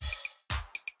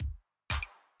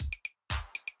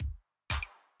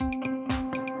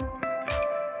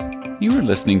You are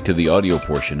listening to the audio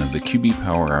portion of the QB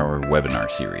Power Hour webinar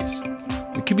series.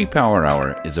 The QB Power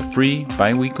Hour is a free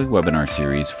bi-weekly webinar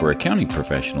series for accounting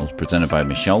professionals presented by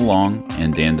Michelle Long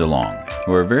and Dan DeLong,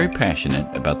 who are very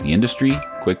passionate about the industry,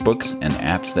 QuickBooks, and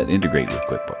apps that integrate with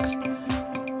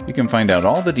QuickBooks. You can find out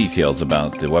all the details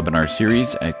about the webinar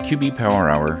series at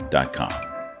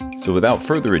qbpowerhour.com. So without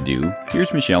further ado,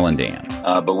 here's Michelle and Dan.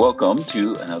 But welcome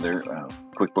to another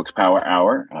QuickBooks Power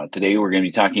Hour. Today we're going to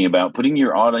be talking about putting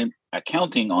your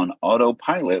accounting on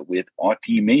autopilot with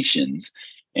automations.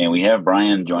 And we have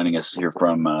Brian joining us here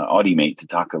from Audimate to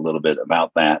talk a little bit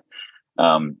about that.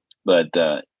 But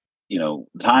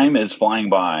time is flying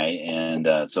by. And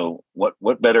so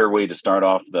what better way to start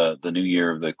off the new year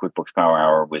of the QuickBooks Power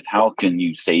Hour with how can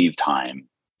you save time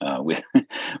with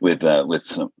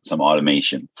some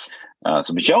automation?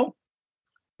 So Michelle,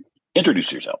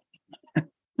 introduce yourself.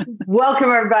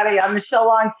 Welcome, everybody. I'm Michelle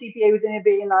Long, CPA with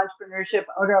Innovating Entrepreneurship,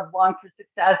 owner of Long for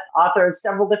Success, author of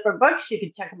several different books. You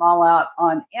can check them all out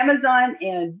on Amazon,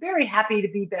 and very happy to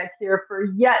be back here for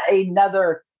yet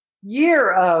another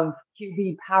year of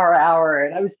QB Power Hour.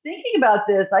 And I was thinking about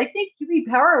this. I think QB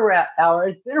Power Hour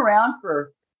has been around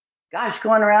for,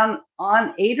 going around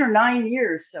on 8 or 9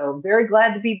 years. So very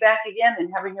glad to be back again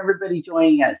and having everybody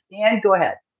joining us. Dan, go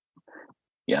ahead.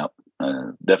 Yeah.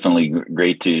 Definitely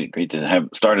great to have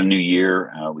start a new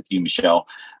year with you, Michelle.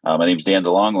 My name is Dan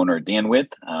DeLong, owner of Dan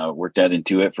With. Worked at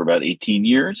Intuit for about 18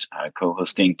 years,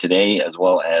 co-hosting today as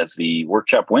well as the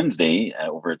Workshop Wednesday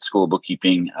over at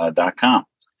schoolofbookkeeping.com.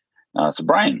 So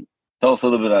Brian, tell us a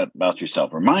little bit about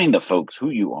yourself. Remind the folks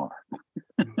who you are.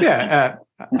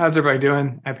 How's everybody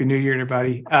doing? Happy New Year,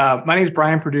 everybody. My name is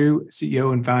Brian Perdue,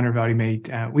 CEO and founder of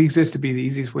Audimate. We exist to be the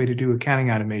easiest way to do accounting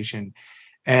automation.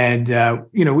 And,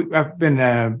 I've been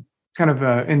in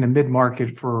the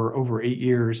mid-market for over 8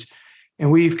 years,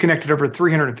 and we've connected over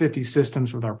 350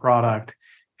 systems with our product.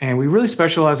 And we really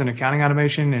specialize in accounting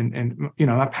automation. And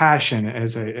my passion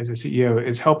as a CEO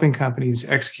is helping companies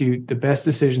execute the best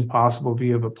decisions possible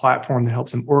via a platform that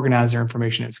helps them organize their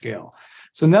information at scale.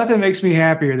 So nothing makes me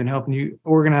happier than helping you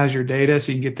organize your data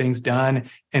so you can get things done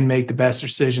and make the best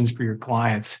decisions for your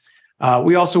clients.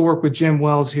 We also work with Jim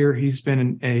Wells here. He's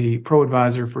been a pro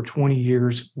advisor for 20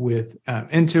 years with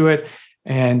Intuit,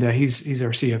 and he's our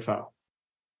CFO.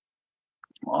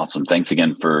 Awesome. Thanks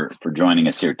again for joining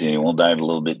us here today. We'll dive a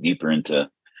little bit deeper into,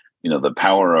 the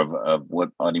power of what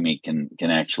Audimate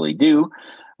can actually do.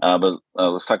 But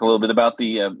let's talk a little bit about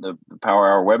the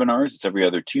Power Hour webinars. It's every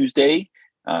other Tuesday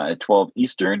at 12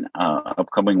 Eastern.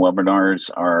 Upcoming webinars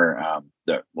are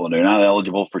they're not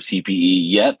eligible for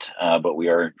CPE yet, but we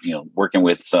are working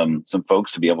with some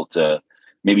folks to be able to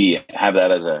maybe have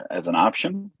that as an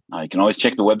option. You can always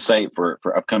check the website for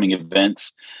upcoming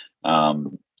events.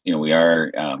 We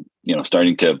are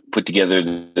starting to put together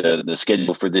the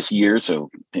schedule for this year, so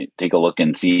take a look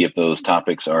and see if those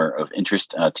topics are of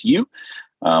interest to you.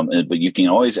 But you can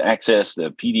always access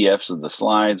the PDFs of the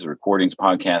slides, the recordings,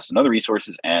 podcasts, and other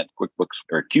resources at QuickBooks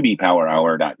or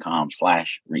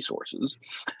qbpowerhour.com/resources.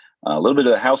 A little bit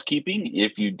of housekeeping.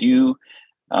 If you do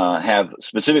have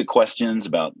specific questions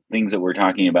about things that we're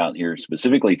talking about here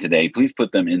specifically today, please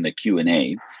put them in the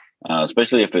Q&A,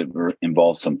 especially if it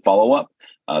involves some follow-up.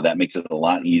 That makes it a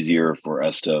lot easier for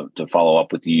us to follow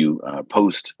up with you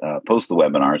post the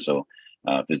webinar. So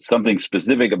if it's something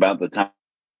specific about the topic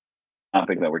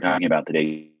that we're talking about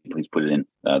today, please put it in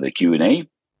the Q&A.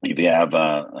 If you have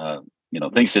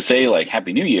things to say like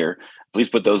Happy New Year, please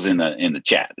put those in the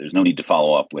chat. There's no need to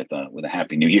follow up with a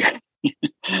Happy New Year.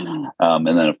 And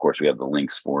then of course we have the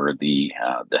links for the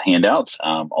handouts.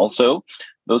 Also,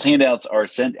 those handouts are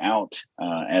sent out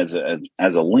as a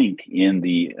link in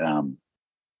the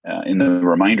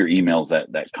reminder emails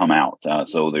that come out.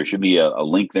 So there should be a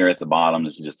link there at the bottom.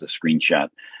 This is just a screenshot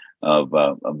of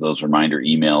those reminder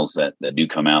emails that do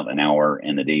come out an hour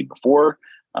and the day before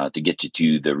to get you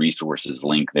to the resources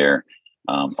link there.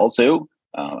 Also,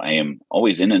 I am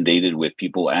always inundated with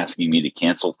people asking me to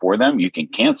cancel for them. You can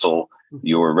cancel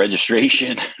your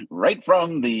registration right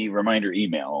from the reminder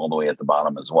email all the way at the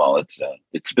bottom as well. It's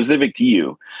specific to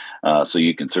you, so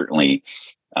you can certainly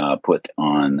put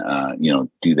on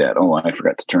do that. Oh, I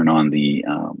forgot to turn on the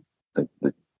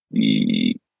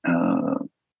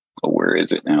where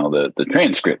is it now? The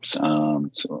transcripts.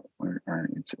 So where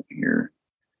is it here?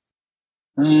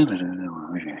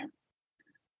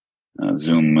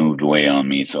 Zoom moved away on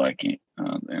me, so I can't.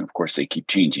 And of course, they keep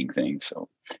changing things. So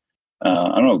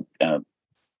I don't know.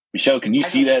 Michelle, can you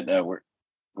see that?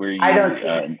 Where you? I don't see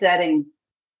the settings.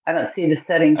 I don't see the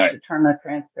settings to turn the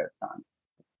transcripts on.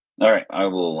 All right, I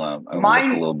will. I will look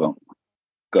a little bit.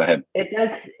 Go ahead.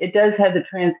 It does have the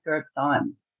transcripts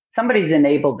on. Somebody's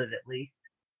enabled it at least.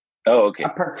 Oh, okay. A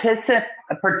participant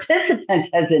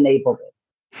has enabled it.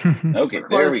 Okay,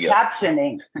 there we go.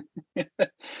 Captioning.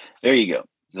 There you go.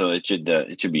 So it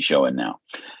should be showing now.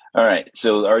 All right.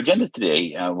 So our agenda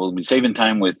today, we'll be saving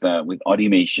time with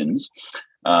automations,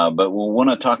 but we'll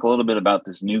want to talk a little bit about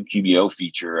this new QBO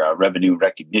feature, revenue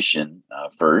recognition,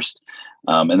 first,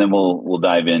 and then we'll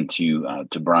dive into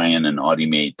to Brian and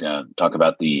Audimate, talk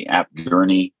about the app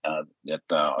journey that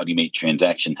Audimate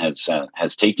Transaction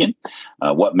has taken,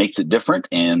 what makes it different,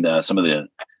 and some of the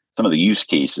use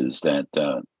cases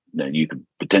that you could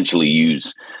potentially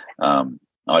use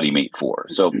Audimate for.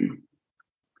 So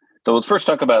let's first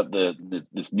talk about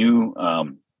this new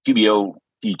QBO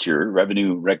feature,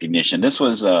 revenue recognition. This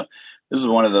was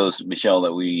one of those, Michelle,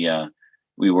 that we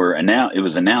were announced. It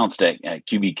was announced at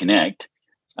QB Connect,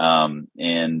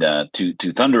 and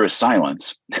to thunderous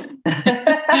silence,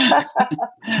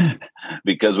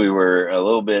 because we were a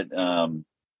little bit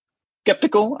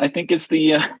skeptical, I think is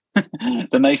the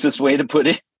the nicest way to put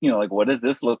it. Like, what does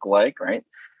this look like, right?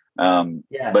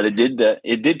 But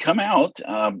it did come out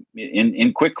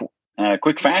in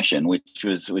quick fashion, which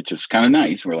was kind of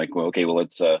nice. We're like, well, okay, well,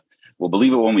 we'll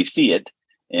believe it when we see it,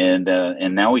 and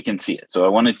now we can see it. So I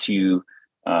wanted to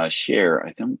share.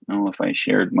 I don't know if I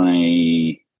shared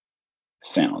my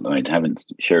sound. I haven't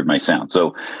shared my sound,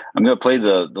 so I'm going to play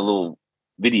the little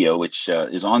video, which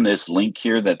is on this link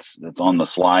here that's on the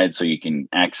slide, so you can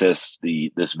access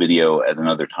this video at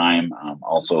another time.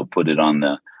 Also put it on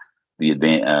the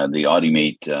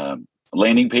Audimate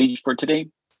landing page for today.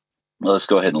 Well, let's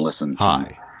go ahead and listen.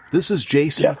 Hi, this is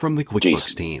Jason from the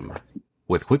QuickBooks team.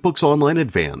 With QuickBooks Online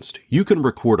Advanced, you can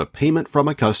record a payment from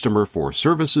a customer for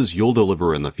services you'll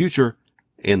deliver in the future,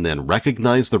 and then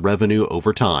recognize the revenue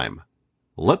over time.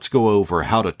 Let's go over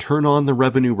how to turn on the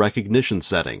revenue recognition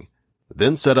setting,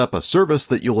 then set up a service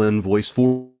that you'll invoice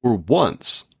for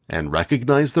once and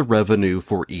recognize the revenue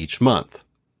for each month.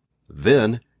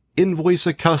 Then, invoice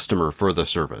a customer for the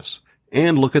service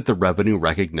and look at the revenue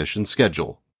recognition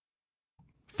schedule.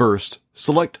 First,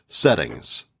 select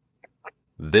Settings.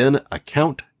 Then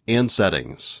Account and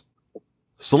Settings.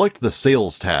 Select the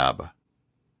Sales tab,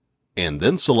 and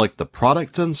then select the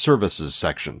Products and Services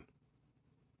section.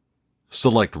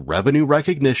 Select Revenue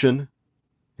Recognition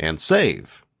and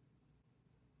save.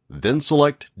 Then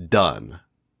select Done.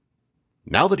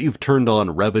 Now that you've turned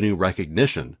on revenue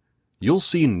recognition, you'll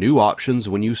see new options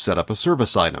when you set up a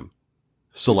service item.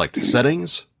 Select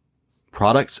Settings,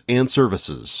 Products and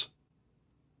Services.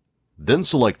 Then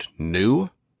select New,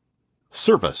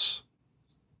 Service.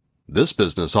 This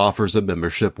business offers a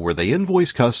membership where they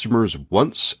invoice customers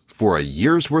once for a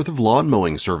year's worth of lawn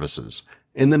mowing services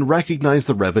and then recognize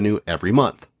the revenue every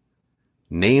month.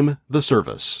 Name the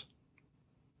service.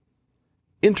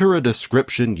 Enter a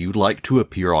description you'd like to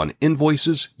appear on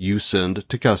invoices you send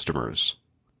to customers.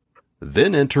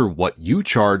 Then enter what you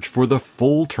charge for the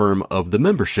full term of the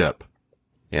membership,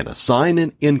 and assign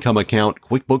an income account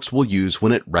QuickBooks will use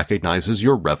when it recognizes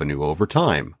your revenue over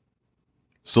time.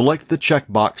 Select the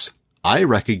checkbox, I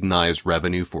recognize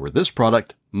revenue for this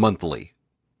product monthly.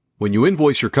 When you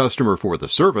invoice your customer for the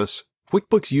service,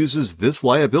 QuickBooks uses this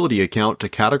liability account to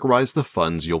categorize the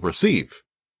funds you'll receive.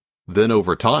 Then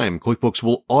over time, QuickBooks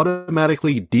will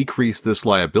automatically decrease this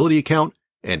liability account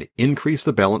and increase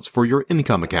the balance for your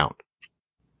income account.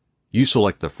 You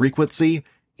select the frequency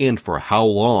and for how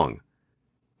long.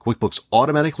 QuickBooks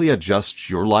automatically adjusts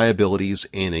your liabilities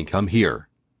and income here.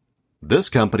 This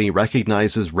company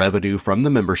recognizes revenue from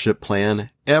the membership plan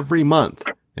every month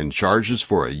and charges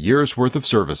for a year's worth of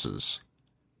services.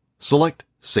 Select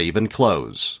Save and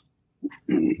Close.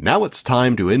 Now it's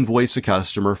time to invoice a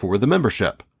customer for the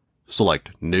membership.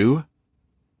 Select New,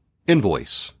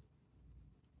 Invoice.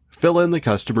 Fill in the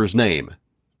customer's name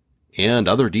and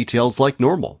other details like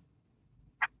normal.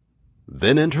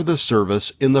 Then enter the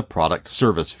service in the Product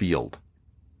Service field.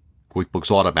 QuickBooks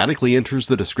automatically enters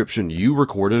the description you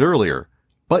recorded earlier,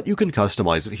 but you can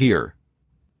customize it here.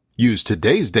 Use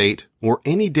today's date or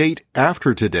any date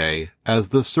after today as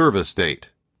the service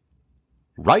date.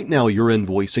 Right now you're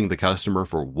invoicing the customer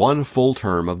for one full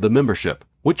term of the membership,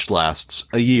 which lasts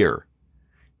a year.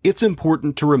 It's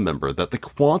important to remember that the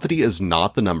quantity is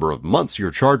not the number of months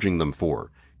you're charging them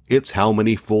for, it's how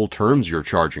many full terms you're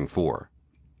charging for.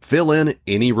 Fill in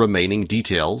any remaining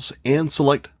details and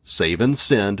select Save and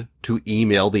Send to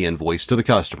email the invoice to the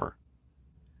customer.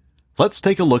 Let's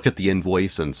take a look at the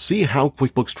invoice and see how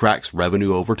QuickBooks tracks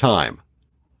revenue over time.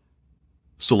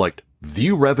 Select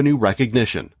View Revenue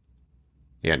Recognition,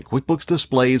 and QuickBooks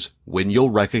displays when you'll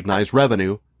recognize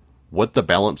revenue, what the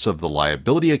balance of the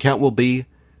liability account will be,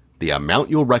 the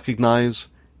amount you'll recognize,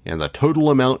 and the total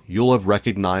amount you'll have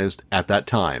recognized at that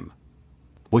time.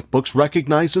 QuickBooks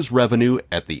recognizes revenue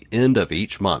at the end of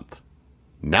each month.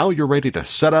 Now you're ready to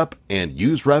set up and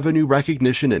use revenue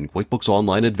recognition in QuickBooks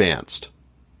Online Advanced.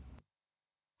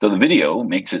 So the video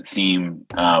makes it seem,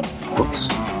 whoops,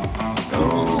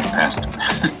 go past.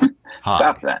 Hi,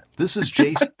 Stop that. This is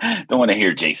Jason. Don't want to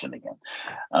hear Jason again.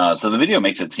 So the video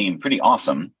makes it seem pretty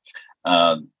awesome.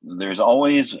 There's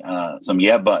always some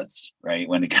yeah buts, right?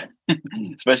 When it,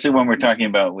 especially when we're talking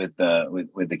about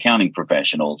with accounting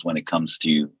professionals, when it comes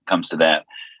to that.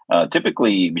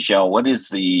 Typically, Michelle, what is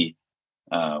the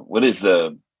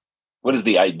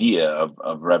idea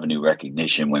of revenue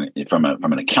recognition when from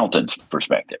an accountant's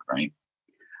perspective, right?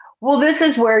 Well, this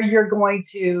is where you're going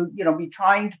to, be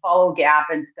trying to follow GAAP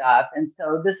and stuff. And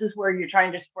so this is where you're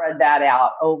trying to spread that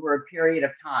out over a period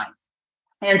of time.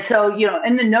 And so,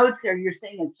 in the notes there, you're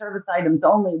saying it's service items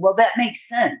only. Well, that makes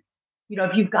sense.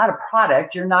 If you've got a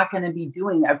product, you're not going to be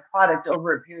doing a product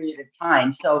over a period of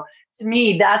time. So to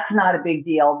me, that's not a big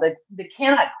deal. The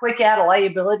cannot quick add a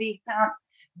liability account,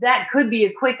 that could be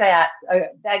a quick add,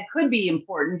 that could be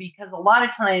important because a lot of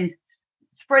times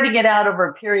spreading it out over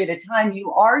a period of time,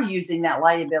 you are using that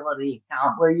liability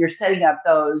account where you're setting up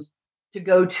those to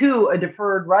go to a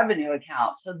deferred revenue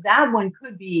account. So that one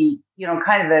could be,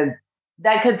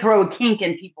 that could throw a kink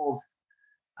in people's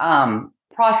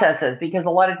processes because a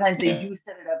lot of times they do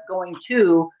set it up going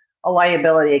to a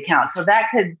liability account. So that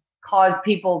could cause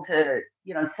people to,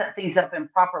 set things up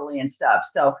improperly and stuff.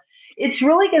 So it's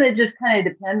really going to just kind of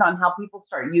depend on how people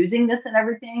start using this and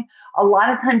everything. A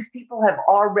lot of times people have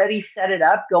already set it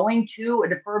up going to a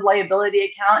deferred liability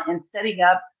account and setting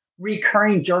up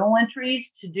recurring journal entries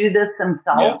to do this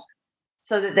themselves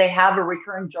so that they have a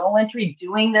recurring journal entry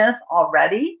doing this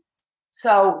already.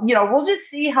 So, we'll just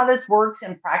see how this works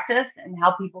in practice and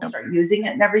how people start using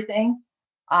it and everything.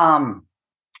 I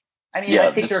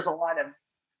think there's a lot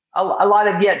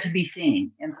of yet to be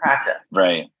seen in practice.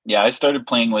 Right. Yeah, I started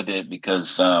playing with it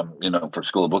because, for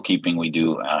School of Bookkeeping, we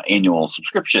do annual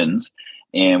subscriptions,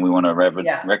 and we want to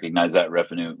recognize that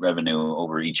revenue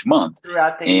over each month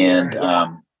throughout the year.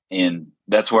 And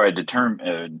that's where I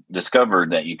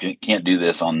discovered that you can't do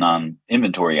this on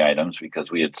non-inventory items because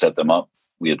we had set them up.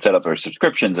 We had set up our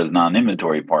subscriptions as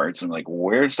non-inventory parts, and like,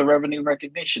 where's the revenue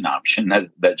recognition option that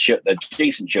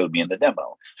Jason showed me in the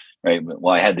demo? Right.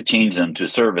 Well, I had to change them to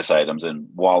service items, and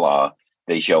voila,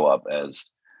 they show up as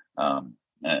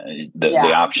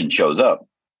the option shows up.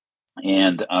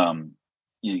 And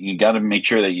you got to make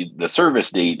sure that the service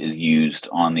date is used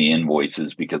on the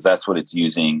invoices because that's what it's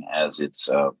using as its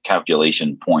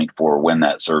calculation point for when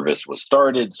that service was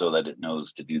started, so that it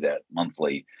knows to do that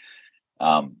monthly.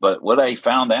 But what I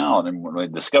found out and what I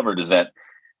discovered is that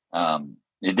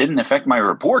it didn't affect my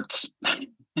reports.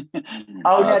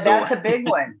 That's a big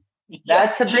one.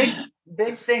 That's a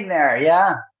big thing there.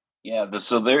 Yeah. Yeah.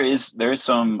 So there is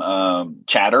some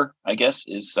chatter, I guess,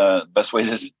 is the best way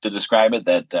to describe it.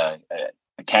 That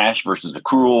a cash versus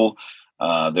accrual.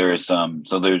 There is some.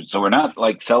 So we're not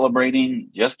like celebrating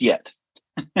just yet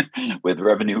with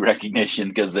revenue recognition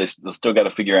because they'll still got to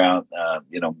figure out,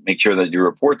 make sure that your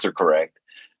reports are correct.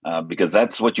 Because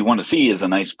that's what you want to see is a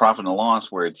nice profit and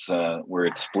loss where it's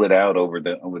split out over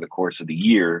the course of the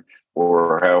year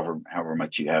or however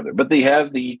much you have there. But they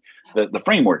have the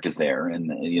framework is there and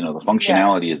the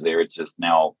functionality is there. It's just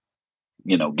now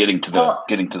getting to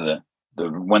the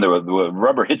when the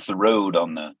rubber hits the road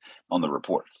on the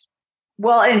reports.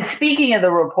 Well, and speaking of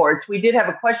the reports, we did have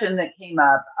a question that came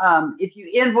up. If you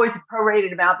invoice a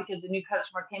prorated amount because the new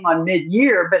customer came on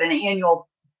mid-year, but an annual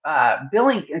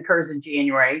billing occurs in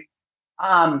January.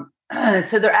 So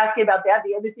they're asking about that.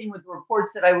 The other thing with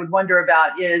reports that I would wonder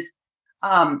about is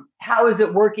how is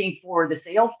it working for the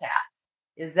sales tax?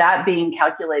 Is that being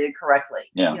calculated correctly?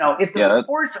 Yeah. If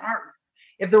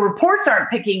the reports aren't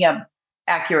picking up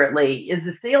accurately, is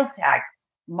the sales tax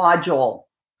module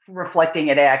reflecting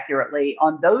it accurately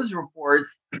on those reports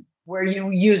where you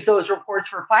use those reports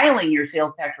for filing your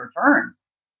sales tax returns?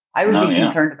 I would be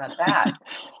concerned about that.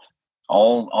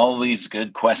 All these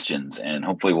good questions, and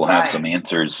hopefully we'll have some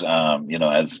answers,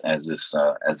 as this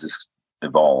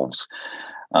evolves.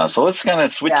 So let's kind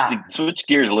of switch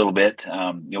gears a little bit.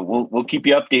 We'll keep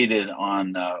you updated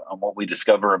on what we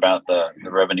discover about the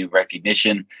revenue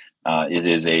recognition.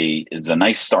 It's a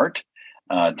nice start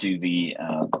to the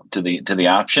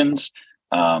options,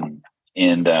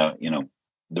 and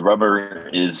the rubber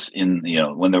is in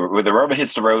when the rubber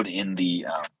hits the road in the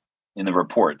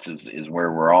reports is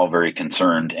where we're all very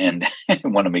concerned and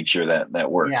want to make sure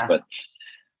that works. Yeah. But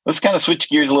let's kind of switch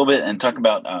gears a little bit and talk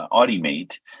about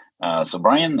Audimate. So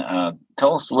Brian,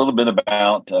 tell us a little bit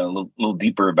about a little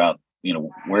deeper about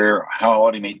how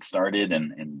Audimate started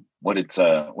and what it's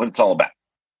all about.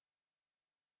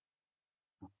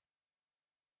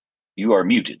 You are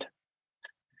muted.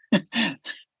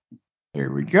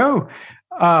 Here we go.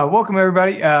 Welcome,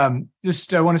 everybody. I want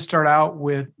to start out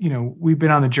with, we've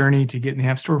been on the journey to get in the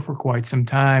App Store for quite some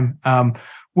time.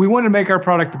 We wanted to make our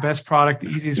product the best product, the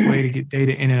easiest way to get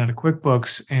data in and out of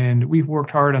QuickBooks. And we've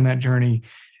worked hard on that journey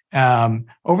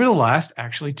over the last,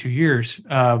 actually, 2 years.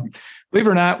 Believe it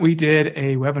or not, we did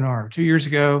a webinar 2 years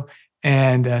ago,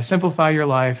 and Simplify Your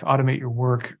Life, Automate Your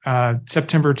Work,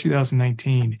 September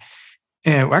 2019.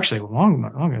 And actually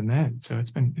longer than that. So it's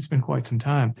been quite some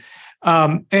time.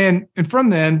 And from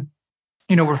then,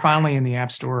 we're finally in the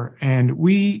App Store, and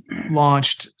we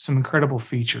launched some incredible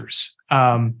features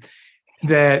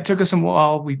that took us a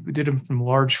while. We did them from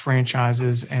large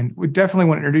franchises, and we definitely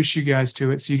want to introduce you guys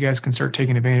to it so you guys can start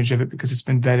taking advantage of it, because it's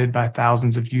been vetted by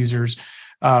thousands of users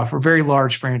for very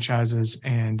large franchises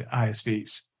and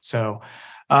ISVs. So,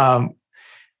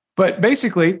 but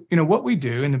basically, what we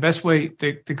do, and the best way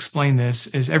to explain this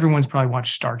is everyone's probably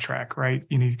watched Star Trek, right?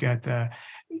 You've got,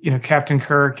 Captain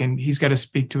Kirk, and he's got to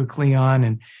speak to a Klingon,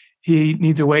 and he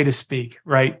needs a way to speak,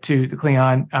 right, to the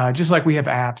Klingon, just like we have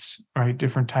apps, right,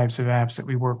 different types of apps that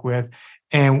we work with.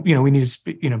 And, we need to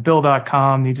speak,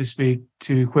 Bill.com needs to speak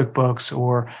to QuickBooks,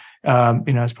 or,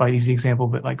 it's probably an easy example,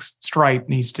 but like Stripe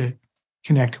needs to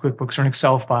connect to QuickBooks or an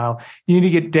Excel file. You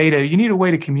need to get data. You need a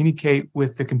way to communicate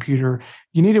with the computer.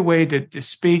 You need a way to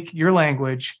speak your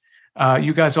language.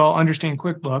 You guys all understand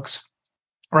QuickBooks,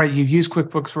 right? You've used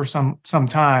QuickBooks for some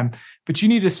time, but you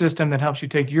need a system that helps you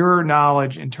take your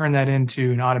knowledge and turn that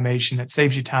into an automation that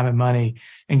saves you time and money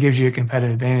and gives you a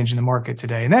competitive advantage in the market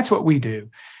today. And that's what we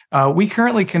do. We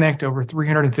currently connect over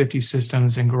 350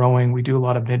 systems and growing. We do a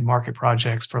lot of mid-market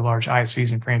projects for large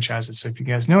ISVs and franchises. So if you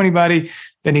guys know anybody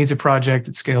that needs a project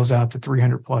that scales out to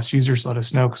 300 plus users, let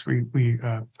us know, because we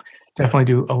definitely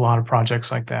do a lot of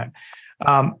projects like that.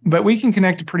 But we can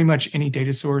connect to pretty much any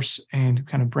data source and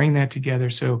kind of bring that together.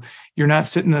 So you're not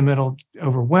sitting in the middle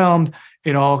overwhelmed.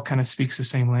 It all kind of speaks the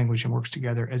same language and works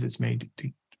together as it's made to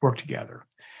work together.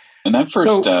 And I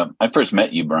first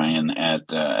met you, Brian,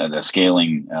 at a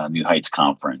Scaling New Heights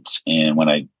conference. And when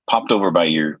I popped over by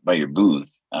your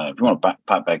booth, if you want to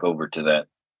pop back over to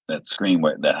that screen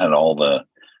that had all the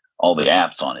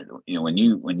apps on it, when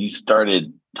you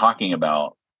started talking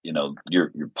about your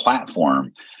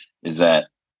platform, is that,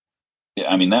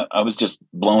 that I was just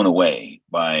blown away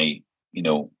by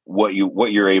what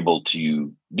you're able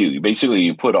to do. Basically,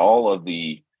 you put all of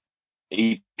the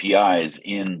APIs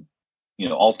in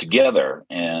all together,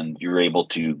 and you're able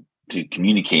to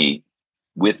communicate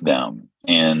with them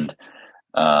and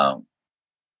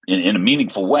in a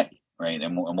meaningful way, right?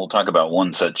 And we'll talk about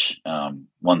one such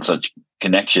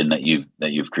connection that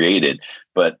you've created.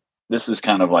 But this is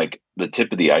kind of like the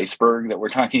tip of the iceberg that we're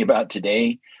talking about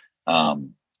today.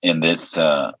 And this,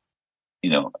 what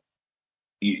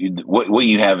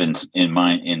you have in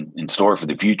mind in store for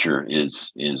the future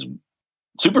is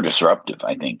super disruptive,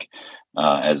 I think.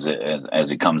 As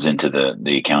it comes into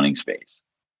the accounting space.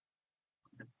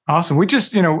 Awesome. We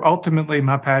just, ultimately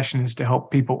my passion is to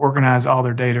help people organize all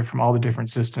their data from all the different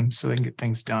systems so they can get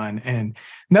things done. And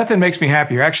nothing makes me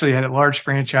happier. Actually, I had a large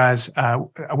franchise. I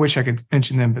wish I could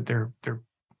mention them, but they're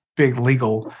big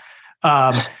legal.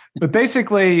 But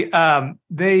basically,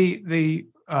 they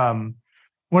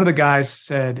one of the guys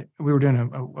said, we were doing a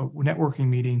networking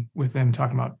meeting with them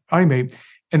talking about Audimate.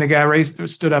 And the guy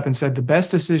stood up and said, the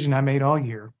best decision I made all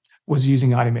year was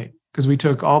using Audimate, because we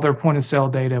took all their point of sale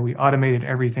data, we automated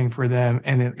everything for them,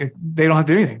 and they don't have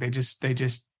to do anything. They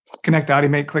just connect to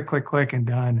Audimate, click, and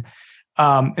done.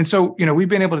 And so, we've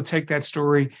been able to take that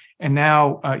story and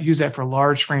now use that for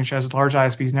large franchises, large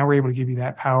ISVs. Now we're able to give you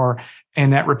that power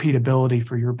and that repeatability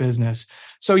for your business.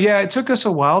 So yeah, it took us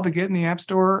a while to get in the App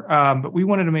Store, but we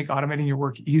wanted to make automating your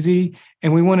work easy.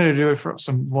 And we wanted to do it for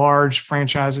some large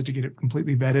franchises to get it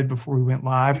completely vetted before we went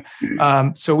live.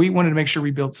 So we wanted to make sure we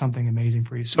built something amazing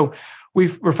for you. So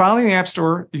we're finally in the App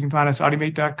Store. You can find us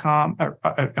Audimate.com,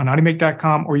 on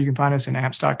Audimate.com, or you can find us in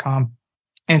apps.com.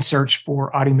 And search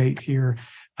for Audimate here,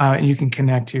 and you can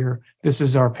connect here. This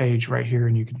is our page right here,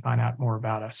 and you can find out more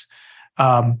about us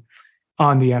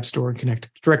on the App Store and connect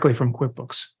directly from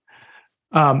QuickBooks.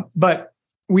 But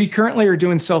we currently are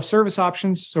doing self-service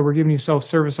options. So we're giving you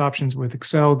self-service options with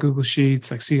Excel, Google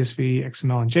Sheets, like CSV,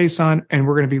 XML, and JSON. And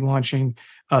we're going to be launching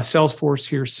Salesforce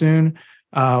here soon,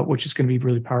 which is going to be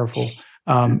really powerful.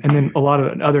 And then a lot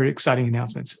of other exciting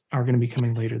announcements are going to be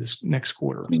coming later this next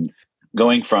quarter.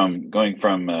 going from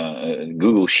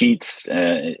Google Sheets,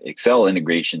 Excel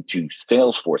integration to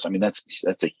Salesforce. I mean,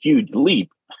 that's a huge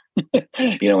leap.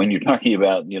 When you're talking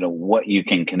about what you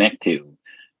can connect to,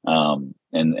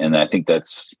 and I think that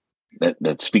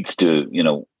speaks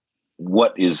to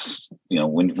what is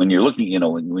when you're looking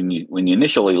when you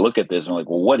initially look at this and like,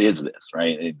 well, what is this,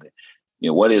 right?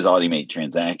 What is Audimate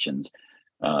Transactions?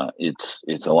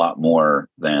 It's a lot more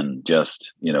than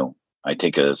just I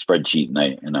take a spreadsheet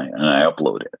and I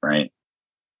upload it, right?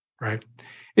 Right.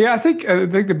 Yeah, I think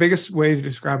the biggest way to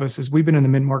describe us is we've been in the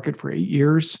mid-market for 8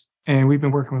 years, and we've been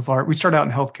working with we started out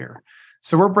in healthcare.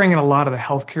 So we're bringing a lot of the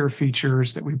healthcare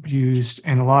features that we've used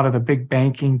and a lot of the big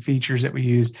banking features that we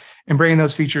used and bringing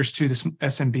those features to the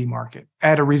SMB market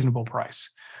at a reasonable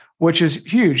price, which is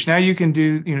huge. Now you can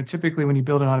do, typically when you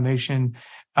build an automation,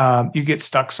 you get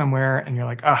stuck somewhere and you're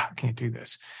like, I can't do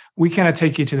this. We kind of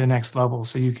take you to the next level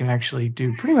so you can actually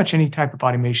do pretty much any type of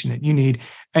automation that you need.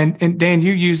 And Dan,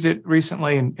 you used it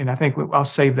recently, and I think I'll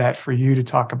save that for you to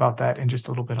talk about that in just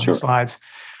a little bit on the slides.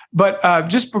 But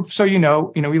just so we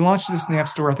launched this in the App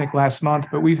Store, I think, last month,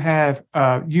 but we have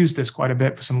used this quite a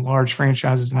bit for some large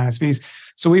franchises and ISVs.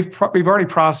 So we've already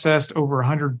processed over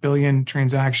 100 billion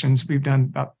transactions.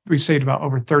 We've saved about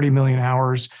over 30 million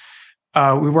hours.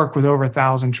 We work with over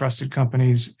 1,000 trusted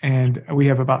companies, and we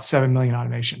have about 7 million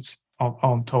automations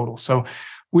all in total. So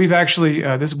we've actually,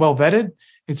 this is well vetted.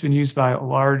 It's been used by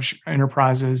large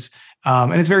enterprises,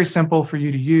 and it's very simple for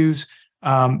you to use.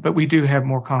 But we do have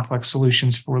more complex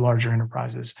solutions for larger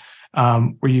enterprises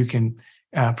where you can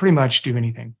pretty much do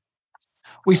anything.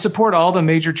 We support all the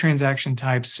major transaction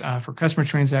types for customer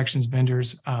transactions,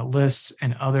 vendors, lists,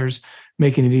 and others,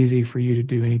 making it easy for you to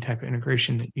do any type of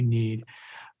integration that you need.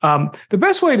 The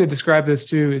best way to describe this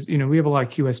too is, we have a lot of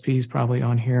QSPs probably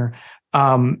on here.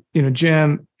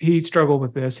 Jim, he struggled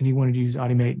with this and he wanted to use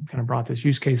Audimate and kind of brought this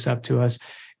use case up to us.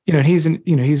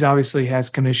 He's obviously has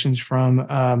commissions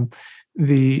from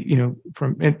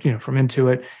from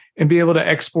Intuit, and be able to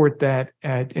export that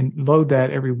and load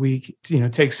that every week,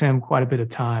 takes him quite a bit of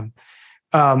time.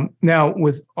 Now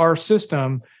with our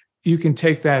system, you can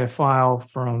take that file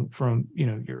from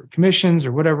your commissions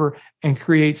or whatever and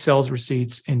create sales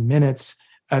receipts in minutes,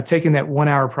 taking that 1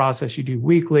 hour process you do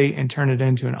weekly and turn it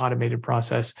into an automated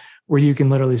process where you can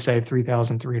literally save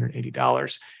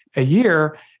 $3,380 a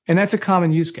year. And that's a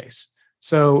common use case.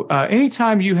 So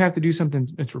anytime you have to do something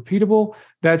that's repeatable,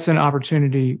 that's an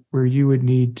opportunity where you would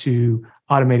need to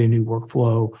automate a new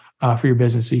workflow for your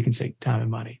business so you can save time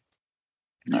and money.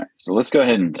 All right, so let's go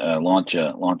ahead and launch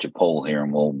a poll here,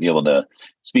 and we'll be able to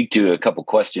speak to a couple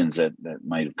questions that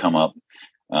might have come up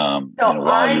while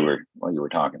you were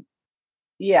talking.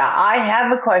 Yeah, I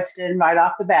have a question right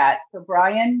off the bat. So,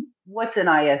 Brian, what's an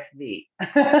ISV?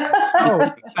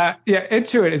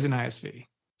 Intuit is an ISV.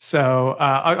 So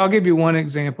I'll give you one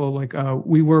example. Like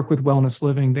we work with Wellness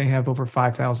Living. They have over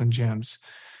 5,000 gyms.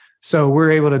 So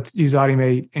we're able to use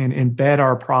Audimate and embed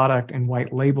our product and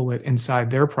white label it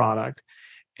inside their product.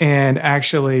 And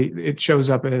actually it shows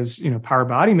up as, powered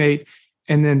by Audimate.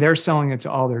 And then they're selling it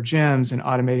to all their gyms and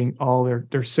automating all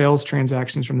their sales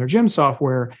transactions from their gym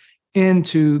software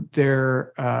into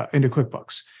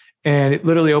QuickBooks. And it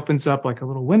literally opens up like a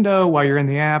little window while you're in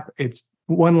the app. It's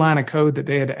one line of code that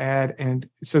they had to add. And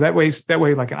so that way,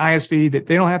 like an ISV, that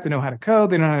they don't have to know how to code.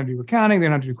 They don't know how to do accounting. They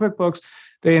don't have to do QuickBooks.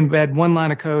 They embed one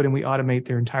line of code and we automate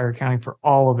their entire accounting for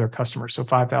all of their customers. So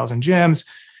 5,000 gyms,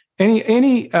 any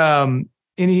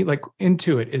like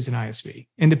Intuit is an ISV,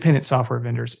 independent software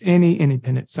vendors, any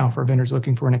independent software vendors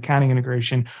looking for an accounting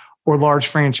integration or large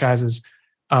franchises.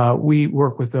 We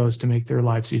work with those to make their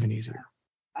lives even easier.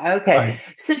 Okay. Right.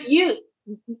 So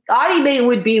Audimate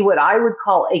would be what I would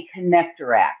call a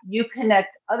connector app. You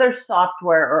connect other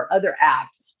software or other apps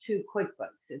to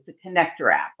QuickBooks. It's a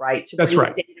connector app, right? To That's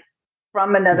right. Data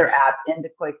from another app into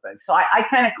QuickBooks. So I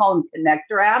kind of call them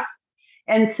connector apps.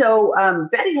 And so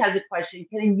Betty has a question.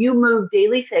 Can you move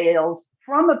daily sales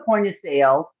from a point of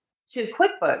sale to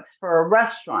QuickBooks for a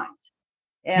restaurant?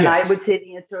 And yes. I would say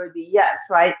the answer would be yes,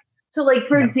 right? So like,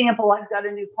 for example, I've got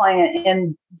a new client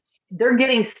and they're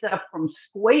getting stuff from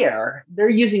Square. They're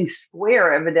using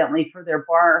Square evidently for their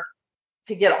bar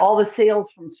to get all the sales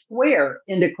from Square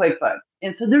into QuickBooks.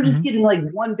 And so they're just getting like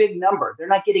one big number. They're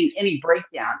not getting any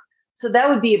breakdown. So that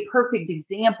would be a perfect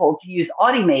example to use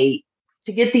Audimate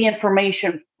to get the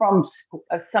information from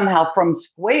somehow from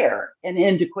Square and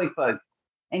into QuickBooks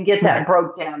and get that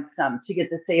broke down some to get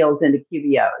the sales into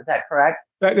QBO. Is that correct?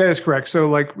 That is correct. So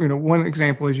like, one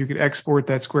example is you could export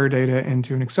that Square data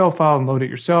into an Excel file and load it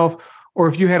yourself. Or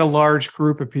if you had a large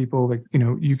group of people, like,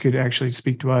 you could actually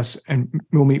speak to us and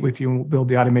we'll meet with you and we'll build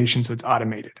the automation so it's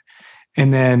automated.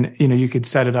 And then, you could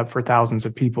set it up for thousands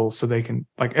of people so they can,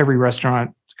 like every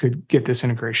restaurant could get this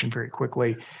integration very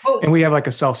quickly. Oh. And we have like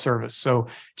a self-service. So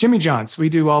Jimmy John's, we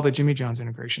do all the Jimmy John's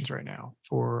integrations right now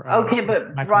for. Okay,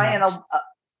 but Brian,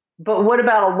 but what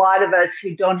about a lot of us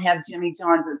who don't have Jimmy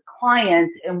John's as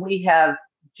clients and we have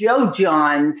Joe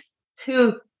John's,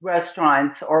 2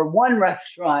 restaurants or 1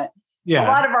 restaurant? Yeah.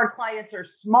 A lot of our clients are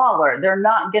smaller. They're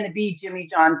not going to be Jimmy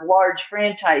John's large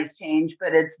franchise change,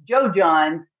 but it's Joe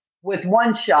John's with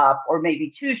 1 shop or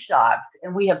maybe 2 shops,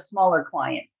 and we have smaller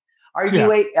clients.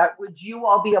 Would you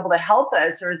all be able to help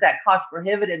us, or is that cost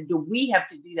prohibitive? Do we have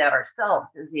to do that ourselves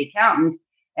as the accountants?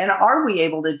 And are we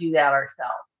able to do that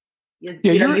ourselves? You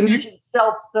mentioned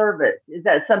self-service. Is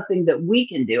that something that we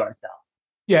can do ourselves?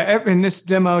 Yeah, in this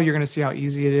demo, you're going to see how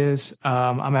easy it is.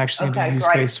 I'm actually in a use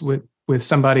case with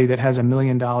somebody that has $1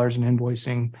 million in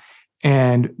invoicing,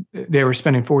 and they were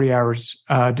spending 40 hours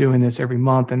doing this every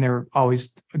month, and they're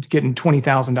always getting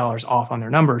 $20,000 off on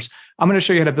their numbers. I'm going to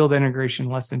show you how to build that integration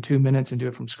in less than 2 minutes and do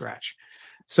it from scratch.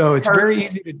 So it's very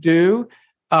easy to do.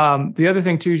 The other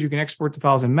thing too is you can export the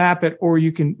files and map it, or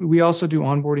we also do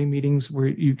onboarding meetings where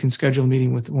you can schedule a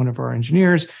meeting with one of our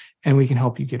engineers and we can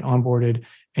help you get onboarded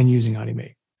and using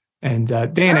Audimate. And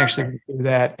Dan actually did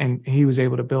that, and he was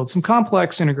able to build some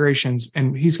complex integrations,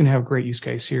 and he's going to have a great use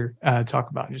case here to talk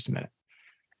about in just a minute.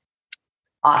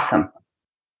 Awesome.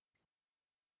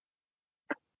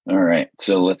 All right,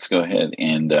 so let's go ahead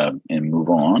and move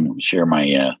on. Share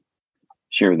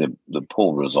the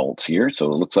poll results here. So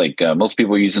it looks like most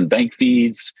people are using bank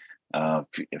feeds, a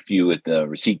few with the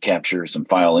receipt capture, some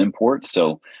file imports.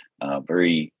 So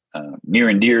very near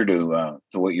and dear to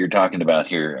what you're talking about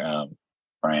here,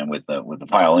 Brian, with the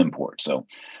file import. So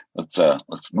let's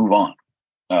move on.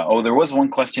 There was one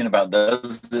question about,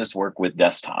 does this work with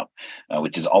desktop,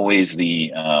 which is always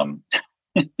the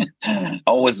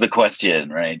always the question,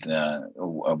 right?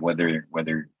 Of whether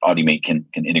Audimate can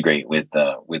integrate with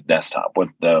desktop.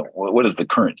 What is the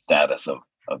current status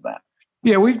of that?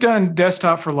 Yeah, we've done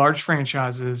desktop for large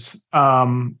franchises.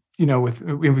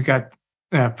 We've got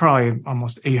probably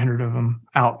almost 800 of them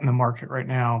out in the market right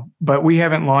now, but we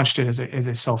haven't launched it as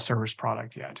a self-service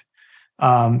product yet.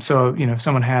 So if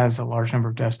someone has a large number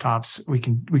of desktops, we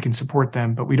can support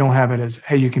them, but we don't have it as,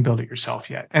 hey, you can build it yourself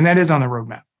yet, and that is on the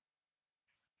roadmap.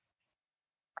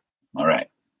 All right,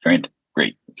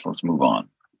 great. So let's move on.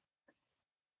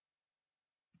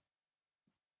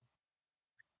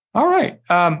 All right.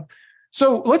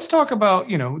 So let's talk about,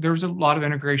 there's a lot of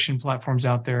integration platforms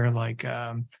out there like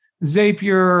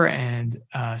Zapier and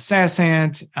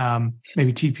Sasant,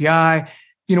 maybe TPI.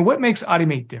 What makes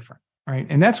Audimate different, right?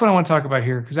 And that's what I want to talk about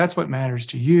here, because that's what matters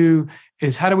to you,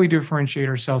 is how do we differentiate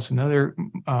ourselves from other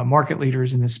market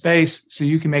leaders in this space so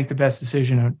you can make the best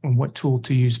decision on what tool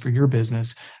to use for your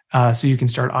business so you can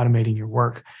start automating your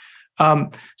work.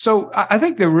 So I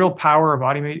think the real power of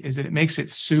Audimate is that it makes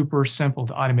it super simple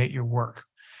to automate your work.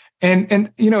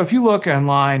 And if you look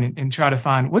online and try to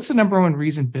find what's the number one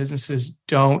reason businesses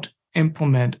don't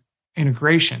implement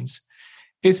integrations,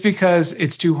 it's because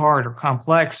it's too hard or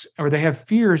complex, or they have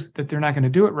fears that they're not going to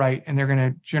do it right and they're going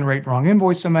to generate wrong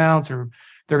invoice amounts, or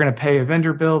they're going to pay a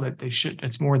vendor bill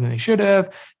that's more than they should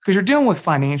have, because you're dealing with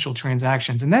financial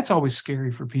transactions, and that's always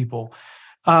scary for people.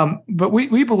 But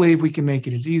we believe we can make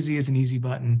it as easy as an easy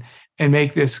button and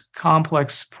make this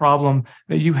complex problem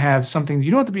that you have something that you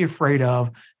don't have to be afraid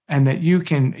of, and that you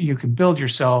can build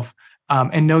yourself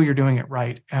and know you're doing it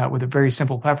right with a very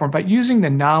simple platform by using the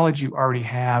knowledge you already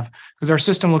have, because our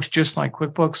system looks just like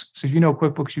QuickBooks. So if you know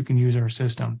QuickBooks, you can use our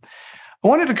system. I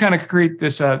wanted to kind of create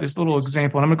this little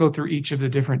example, and I'm going to go through each of the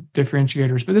different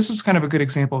differentiators, but this is kind of a good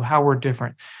example of how we're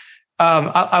different.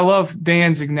 I love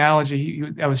Dan's analogy.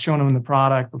 I was showing him the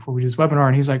product before we did this webinar,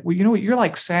 and he's like, well, you know what? You're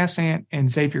like Sasant and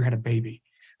Zapier had a baby.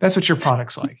 That's what your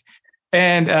product's like.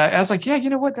 And I was like, yeah, you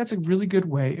know what? That's a really good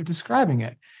way of describing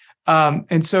it.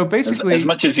 And so basically, as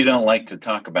much as you don't like to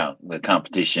talk about the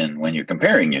competition when you're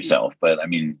comparing yourself, but I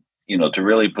mean, to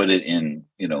really put it in,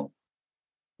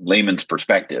 layman's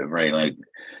perspective, right? Like,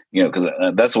 because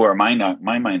that's where my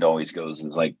mind always goes,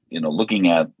 is like, looking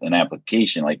at an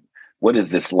application, like, what is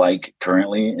this like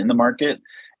currently in the market,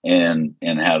 and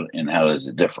how does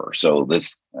it differ? So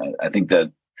this, I think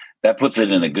that puts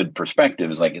it in a good perspective.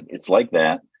 Is like, it's like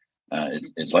that.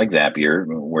 It's like Zapier,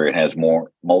 where it has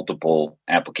multiple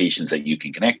applications that you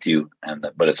can connect to,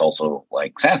 but it's also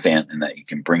like Sasant in that you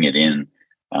can bring it in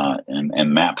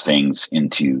and map things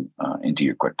into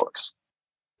your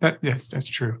QuickBooks. Yes, that's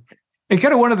true. And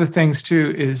kind of one of the things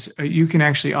too is you can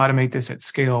actually automate this at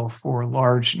scale for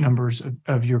large numbers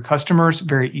of your customers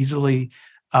very easily.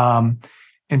 And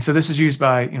And so this is used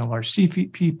by large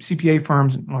CPA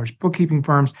firms and large bookkeeping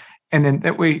firms. And then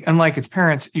that way, unlike its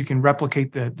parents, you can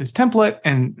replicate this template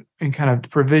and kind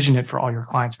of provision it for all your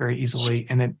clients very easily.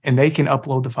 And they can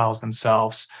upload the files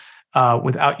themselves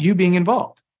without you being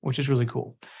involved, which is really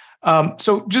cool.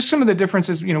 So just some of the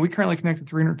differences, we currently connect to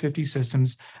 350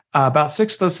 systems. About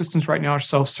 6 of those systems right now are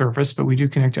self-service, but we do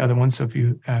connect to other ones. So if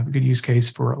you have a good use case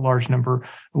for a large number,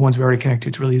 the ones we already connect to,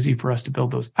 it's really easy for us to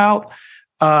build those out.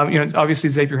 Obviously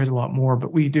Zapier has a lot more,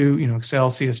 but we do, Excel,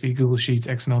 CSV, Google Sheets,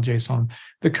 XML, JSON,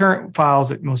 the current files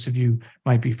that most of you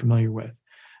might be familiar with.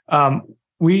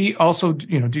 We also,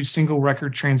 do single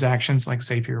record transactions like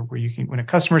Zapier, where you can, when a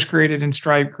customer is created in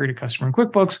Stripe, create a customer in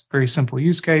QuickBooks, very simple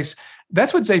use case.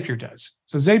 That's what Zapier does.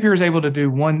 So Zapier is able to do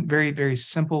one very, very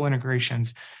simple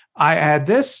integrations. I add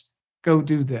this, go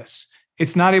do this.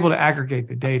 It's not able to aggregate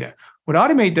the data. What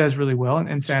Automate does really well,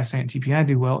 and SAS and TPI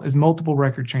do well, is multiple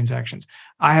record transactions.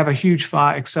 I have a huge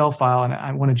Excel file, and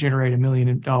I want to generate $1 million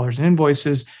in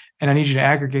invoices, and I need you to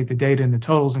aggregate the data and the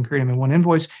totals and create them in one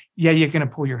invoice. Yeah, you're going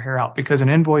to pull your hair out because an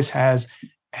invoice has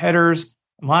headers,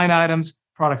 line items,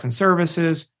 products and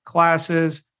services,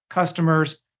 classes,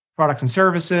 customers, products and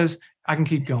services. I can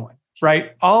keep going,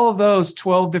 right? All of those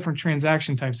 12 different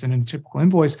transaction types in a typical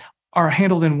invoice are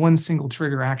handled in one single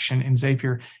trigger action in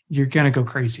Zapier. You're going to go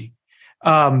crazy.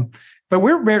 But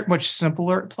we're very much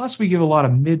simpler. Plus, we give a lot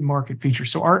of mid-market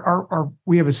features. So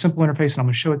we have a simple interface, and I'm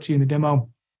going to show it to you in the demo.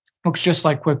 Looks just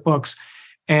like QuickBooks,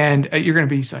 and you're going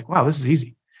to be like, wow, this is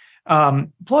easy.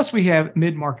 Plus, we have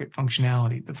mid-market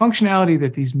functionality. The functionality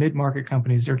that these mid-market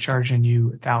companies, they're charging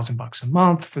you $1,000 a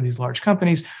month for these large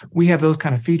companies. We have those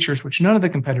kind of features, which none of the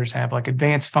competitors have, like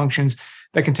advanced functions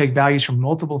that can take values from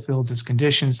multiple fields as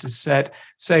conditions to set,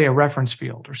 say, a reference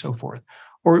field or so forth.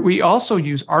 Or we also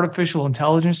use artificial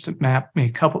intelligence to map a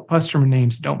couple customer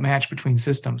names that don't match between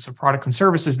systems, or product and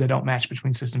services that don't match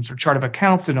between systems, or chart of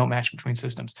accounts that don't match between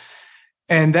systems.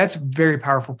 And that's very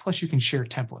powerful. Plus, you can share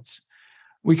templates.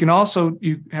 We can also,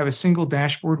 you have a single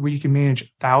dashboard where you can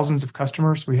manage thousands of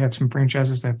customers. We have some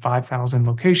franchises that have 5,000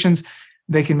 locations.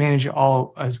 They can manage it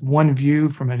all as one view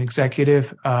from an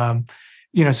executive. Or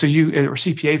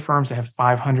CPA firms that have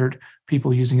 500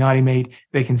 people using Automate,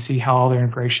 they can see how all their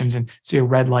integrations and see a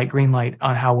red light, green light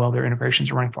on how well their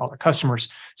integrations are running for all their customers.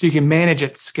 So you can manage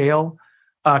at scale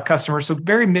customers. So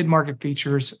very mid-market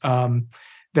features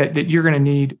that you're going to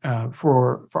need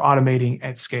for automating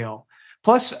at scale.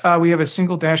 Plus, we have a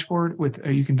single dashboard with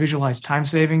you can visualize time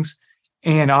savings.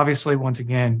 And obviously, once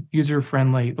again,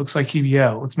 user-friendly. Looks like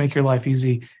QBO. Let's make your life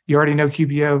easy. You already know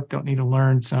QBO. Don't need to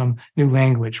learn some new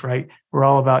language, right? We're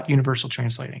all about universal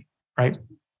translating, right?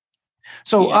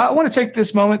 So I want to take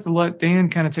this moment to let Dan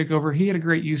kind of take over. He had a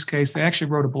great use case. They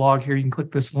actually wrote a blog here. You can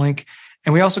click this link.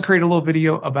 And we also created a little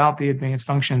video about the advanced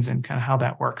functions and kind of how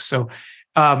that works. So,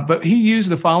 but he used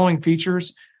the following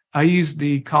features. I used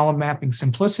the column mapping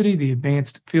simplicity, the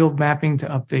advanced field mapping to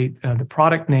update the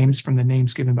product names from the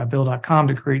names given by Bill.com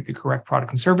to create the correct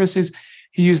product and services.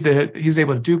 He was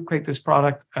able to duplicate this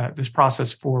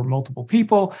process for multiple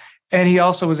people. And he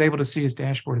also was able to see his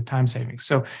dashboard of time savings.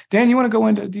 So, Dan, you want to go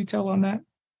into detail on that?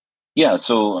 Yeah.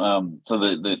 So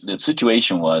the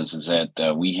situation is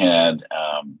that we had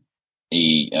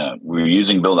we were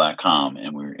using Bill.com,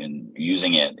 and we were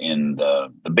using it in the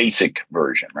basic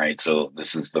version, right? So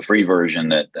this is the free version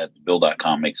that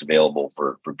Bill.com makes available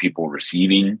for people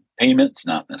receiving payments,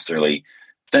 not necessarily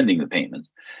sending the payments.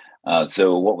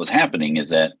 So what was happening is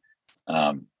that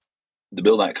the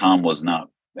Bill.com was not,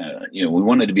 we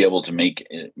wanted to be able to make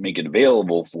it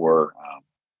available for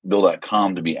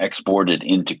Bill.com to be exported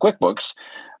into QuickBooks,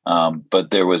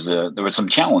 but there was some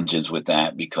challenges with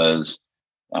that because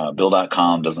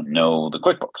Bill.com doesn't know the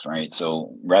QuickBooks, right?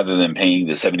 So rather than paying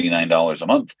the $79 a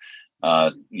month,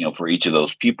 for each of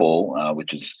those people,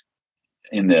 which is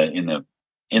in the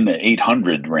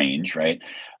 800 range, right?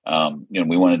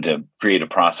 We wanted to create a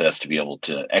process to be able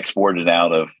to export it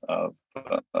out of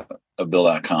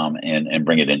Bill.com and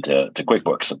bring it into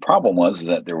QuickBooks. The problem was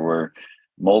that there were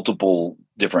multiple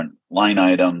different line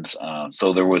items.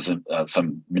 So there was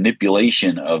some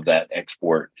manipulation of that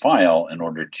export file in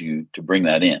order to bring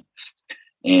that in.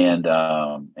 And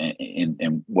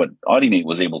what Automate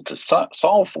was able to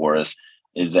solve for us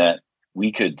is that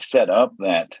we could set up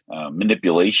that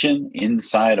manipulation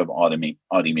inside of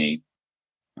Automate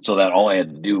so that all I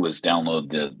had to do was download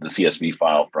the CSV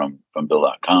file from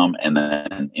Bill.com and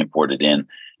then import it in,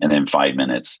 and then 5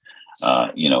 minutes,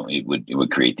 it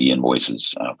would create the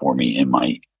invoices for me in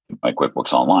my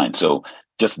QuickBooks Online. So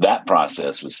just that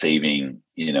process was saving,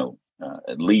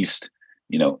 at least,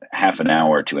 half an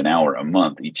hour to an hour a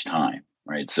month each time,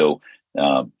 right? So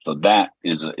So that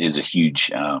is a huge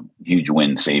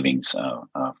win savings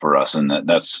for us, and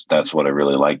that's what I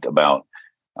really liked about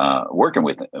working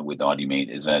with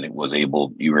Audimate, is that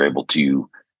you were able to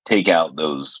take out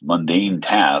those mundane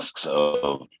tasks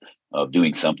of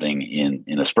doing something in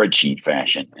a spreadsheet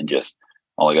fashion, and just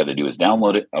all I got to do is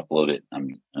download it, upload it,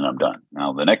 and I'm done.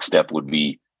 Now the next step would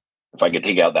be if I could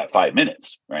take out that 5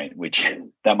 minutes, right? Which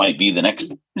that might be the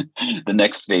next the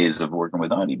next phase of working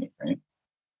with Audimate, right?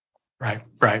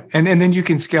 Right. And then you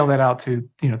can scale that out to,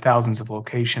 thousands of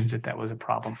locations if that was a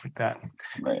problem with that.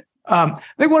 Right. I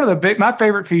think one of my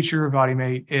favorite feature of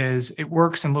Audimate is it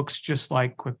works and looks just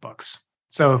like QuickBooks.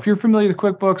 So if you're familiar with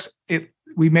QuickBooks,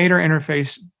 we made our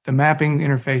interface, the mapping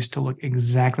interface, to look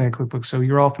exactly like QuickBooks. So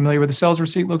you're all familiar with the sales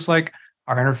receipt looks like.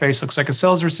 Our interface looks like a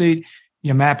sales receipt.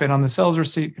 You map it on the sales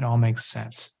receipt. It all makes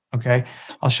sense. Okay.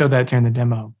 I'll show that during the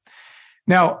demo.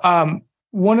 Now,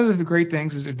 one of the great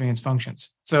things is advanced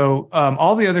functions. So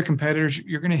all the other competitors,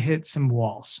 you're going to hit some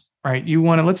walls, right?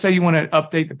 Let's say you want to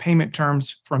update the payment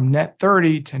terms from net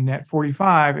 30 to net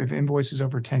 45 if invoice is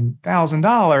over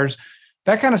 $10,000.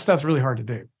 That kind of stuff's really hard to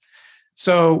do.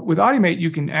 So with Audimate,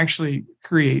 you can actually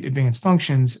create advanced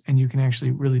functions, and you can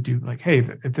actually really do like, hey,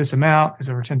 if this amount is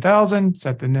over 10,000,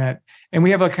 set the net. And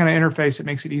we have a kind of interface that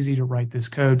makes it easy to write this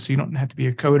code. So you don't have to be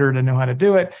a coder to know how to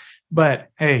do it. But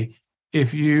hey,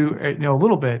 if you know a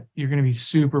little bit, you're going to be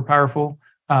super powerful.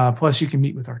 Plus, you can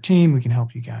meet with our team. We can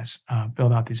help you guys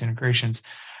build out these integrations.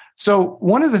 So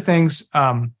one of the things,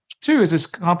 too, is this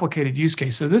complicated use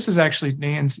case. So this is actually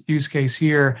Dan's use case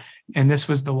here, and this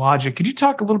was the logic. Could you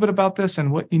talk a little bit about this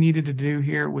and what you needed to do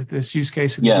here with this use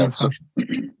case?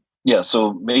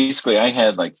 So basically, I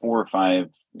had like 4 or 5,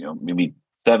 maybe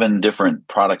 7 different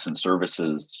products and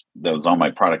services that was on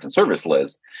my product and service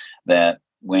list. That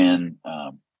when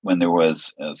there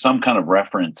was some kind of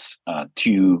reference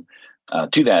to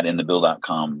that in the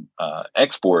Bill.com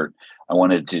export, I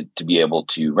wanted to be able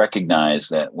to recognize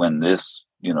that when this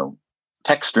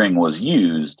text string was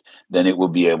used, then it will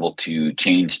be able to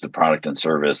change the product and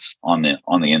service on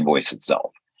the invoice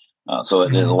itself. So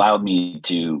it allowed me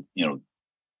to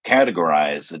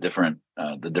categorize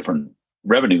the different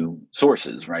revenue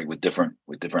sources, right, with different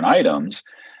items.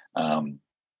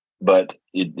 But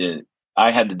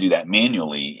I had to do that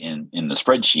manually in the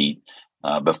spreadsheet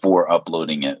before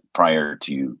uploading it prior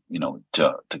to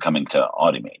coming to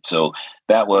Audimate. So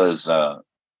that was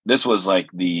this was like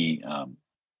the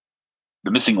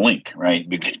missing link, right,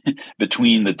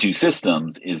 between the two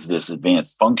systems is this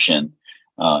advanced function,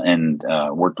 and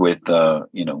worked with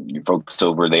your folks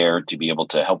over there to be able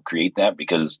to help create that,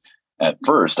 because at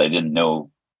first I didn't know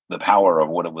the power of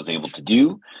what it was able to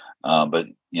do, but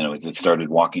it started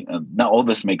walking. Now all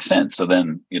this makes sense. So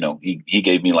then he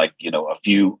gave me like a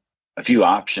few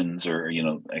options, or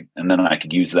and then I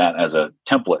could use that as a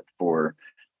template for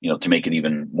to make it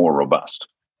even more robust.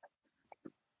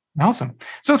 Awesome.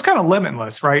 So it's kind of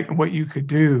limitless, right? What you could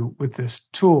do with this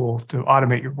tool to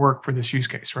automate your work for this use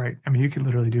case, right? I mean, you can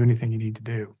literally do anything you need to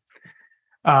do.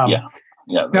 Yeah.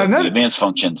 The advanced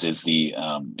functions is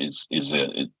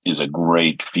a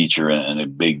great feature and a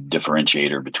big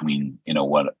differentiator between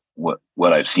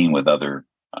what I've seen with other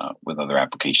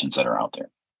applications that are out there.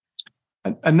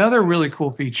 Another really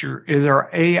cool feature is our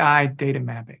AI data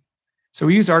mapping. So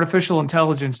we use artificial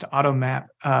intelligence to auto map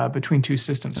between two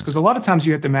systems, because a lot of times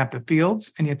you have to map the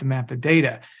fields and you have to map the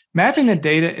data. Mapping the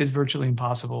data is virtually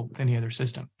impossible with any other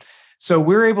system. So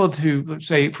we're able to, let's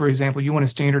say, for example, you want to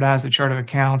standardize the chart of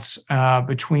accounts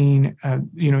between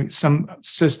some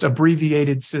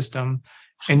abbreviated system,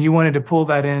 and you wanted to pull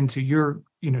that into your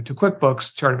to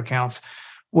QuickBooks chart of accounts.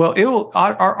 Well,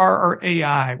 our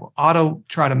AI will auto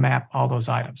try to map all those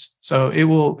items. So it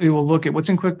will look at what's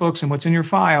in QuickBooks and what's in your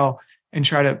file and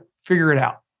try to figure it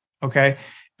out. Okay.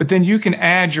 But then you can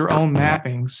add your own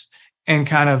mappings and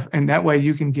that way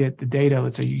you can get the data.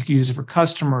 Let's say you could use it for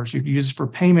customers. You could use it for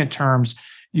payment terms.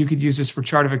 You could use this for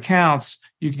chart of accounts.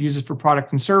 You could use it for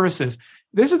product and services.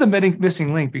 This is the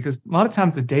missing link, because a lot of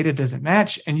times the data doesn't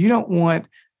match, and you don't want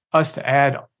us to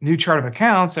add new chart of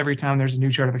accounts every time there's a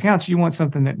new chart of accounts. You want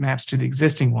something that maps to the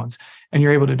existing ones, and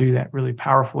you're able to do that really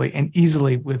powerfully and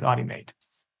easily with Audimate.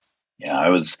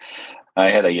 Yeah, I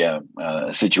had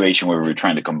a situation where we were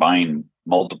trying to combine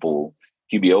multiple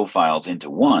QBO files into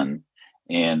one,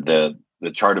 and the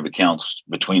chart of accounts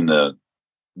between the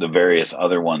various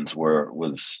other ones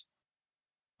was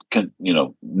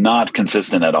not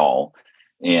consistent at all,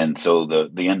 and so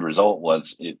the end result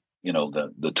was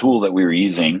the tool that we were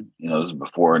using, this was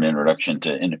before an introduction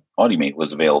to Audimate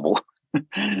was available.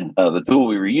 The tool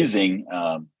we were using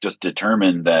just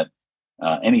determined that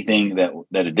anything that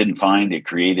it didn't find, it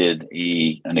created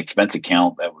an expense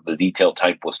account that the detail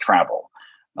type was travel.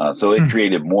 So it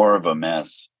created more of a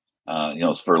mess,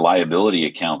 for liability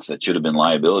accounts that should have been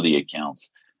liability accounts,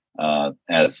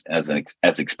 as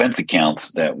expense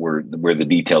accounts that were where the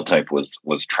detail type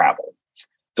was travel.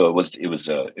 So it was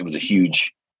a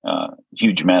huge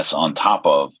mess on top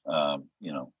of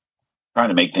trying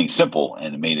to make things simple,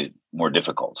 and it made it more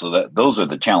difficult. So those are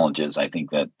the challenges I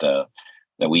think that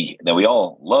we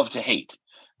all love to hate.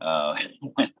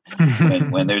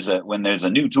 When there's a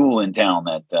new tool in town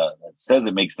that says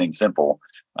it makes things simple,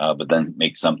 but then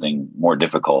makes something more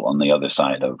difficult on the other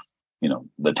side of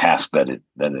the task that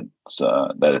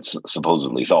it's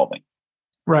supposedly solving.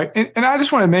 Right. And I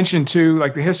just want to mention too,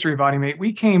 like the history of AudiMate,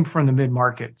 we came from the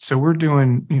mid-market. So we're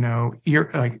doing,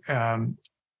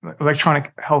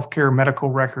 electronic healthcare medical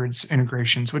records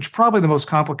integrations, which are probably the most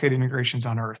complicated integrations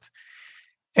on earth.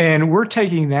 And we're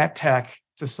taking that tech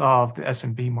to solve the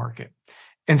SMB market.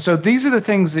 And so these are the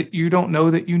things that you don't know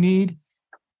that you need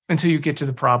until you get to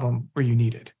the problem where you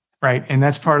need it, right? And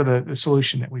that's part of the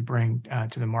solution that we bring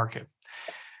to the market.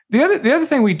 The other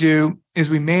thing we do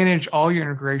is we manage all your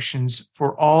integrations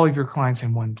for all of your clients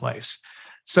in one place.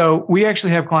 So we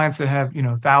actually have clients that have,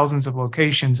 thousands of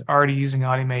locations already using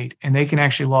AudiMate, and they can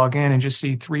actually log in and just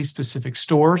see 3 specific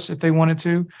stores if they wanted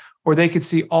to, or they could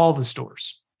see all the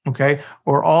stores, okay,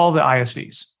 or all the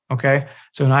ISVs, okay?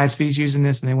 So an ISV is using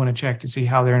this and they want to check to see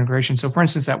how their integration. So for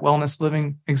instance, that Wellness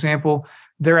Living example,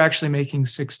 they're actually making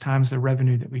 6 times the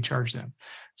revenue that we charge them.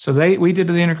 So we did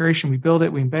the integration, we built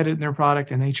it, we embedded it in their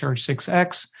product, and they charge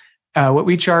 6x what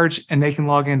we charge, and they can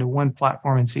log into one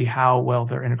platform and see how well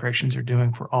their integrations are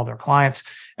doing for all their clients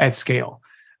at scale,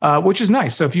 which is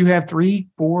nice. So if you have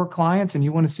 3-4 clients and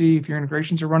you want to see if your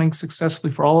integrations are running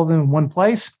successfully for all of them in one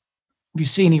place, if you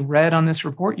see any red on this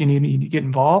report, you need to get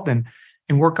involved and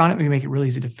work on it. We make it really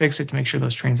easy to fix it to make sure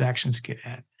those transactions get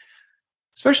in,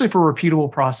 especially for repeatable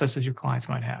processes your clients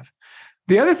might have.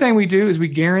 The other thing we do is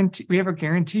we have our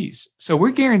guarantees. So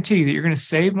we guarantee that you're going to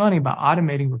save money by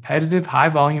automating repetitive, high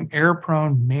volume,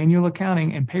 error-prone manual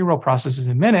accounting and payroll processes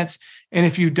in minutes. And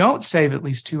if you don't save at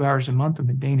least 2 hours a month of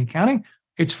mundane accounting,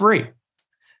 it's free.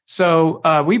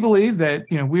 So we believe that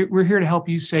we're here to help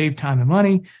you save time and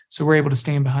money. So we're able to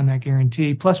stand behind that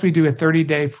guarantee. Plus, we do a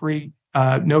 30-day free,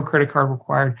 no credit card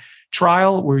required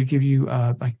trial where we give you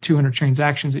like 200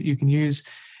 transactions that you can use.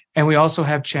 And we also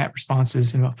have chat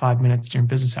responses in about 5 minutes during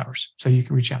business hours, so you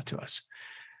can reach out to us.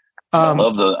 I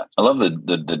love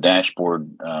the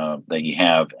dashboard that you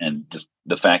have, and just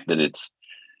the fact that it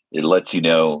lets you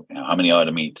know how many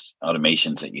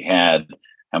automations that you had,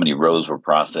 how many rows were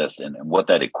processed, and what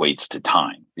that equates to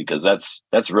time. Because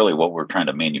that's really what we're trying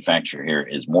to manufacture here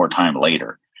is more time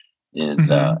later.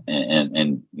 I'd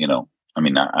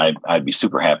be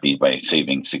super happy by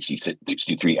saving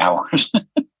 63 hours.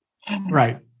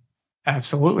 Right.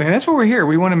 Absolutely. And that's what we're here.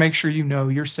 We want to make sure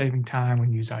you're saving time when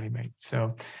you use AudiMate.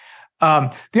 So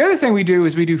the other thing we do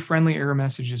is we do friendly error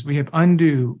messages. We have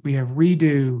undo, we have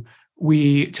redo.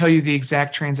 We tell you the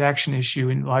exact transaction issue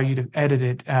and allow you to edit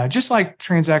it, just like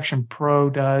Transaction Pro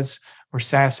does or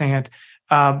SaaSant.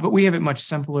 But we have it much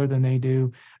simpler than they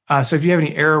do. So if you have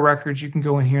any error records, you can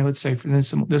go in here. Let's say for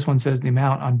this one says the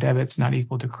amount on debits not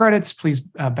equal to credits. Please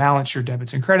balance your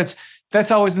debits and credits.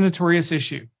 That's always the notorious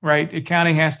issue, right?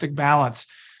 Accounting has to balance.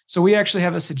 So we actually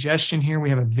have a suggestion here. We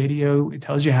have a video. It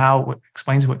tells you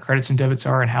explains what credits and debits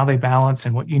are and how they balance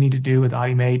and what you need to do with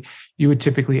AudiMate. You would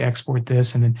typically export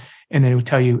this and then it would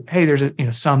tell you, hey, there's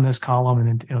sum this column, and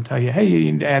then it'll tell you, hey, you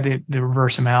need to add the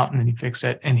reverse amount, and then you fix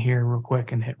it in here real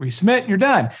quick and hit resubmit, and you're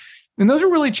done. And those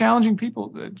are really challenging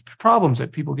problems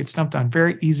that people get stumped on.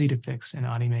 Very easy to fix in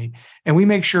AudiMate, and we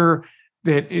make sure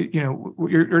that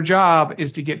your job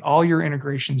is to get all your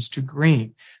integrations to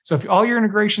green. So if all your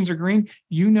integrations are green,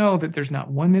 you know that there's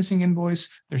not one missing invoice,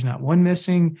 there's not one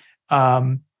missing,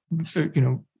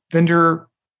 vendor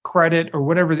credit or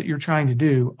whatever that you're trying to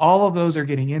do. All of those are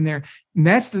getting in there, and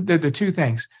that's the two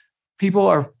things. People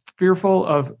are fearful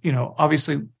of,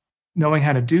 obviously knowing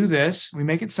how to do this. We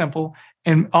make it simple,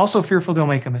 and also fearful they'll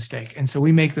make a mistake, and so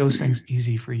we make those things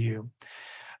easy for you.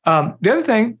 The other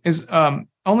thing is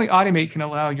only AudiMate can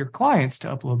allow your clients to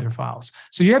upload their files.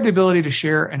 So you have the ability to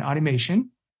share an automation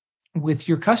with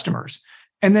your customers.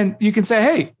 And then you can say,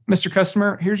 hey, Mr.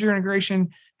 Customer, here's your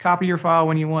integration, copy your file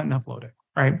when you want and upload it,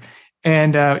 right?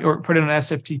 And or put it on an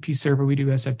SFTP server. We do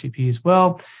SFTP as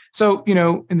well. So, in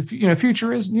the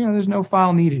future is, there's no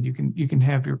file needed. You can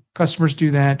have your customers do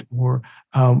that, or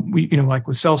like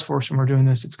with Salesforce, when we're doing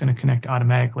this, it's going to connect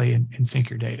automatically and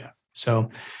sync your data. So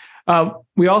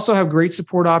We also have great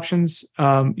support options.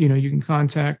 You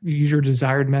can use your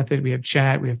desired method. We have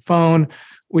chat, we have phone,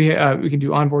 we can do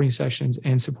onboarding sessions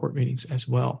and support meetings as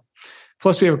well.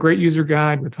 Plus, we have a great user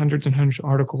guide with hundreds and hundreds of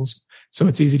articles, so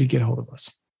it's easy to get a hold of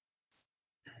us.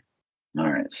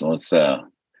 All right, so let's throw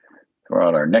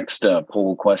out our next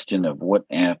poll question of what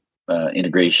app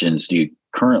integrations do you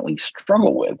currently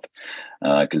struggle with?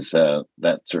 Because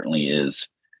that certainly is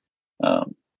the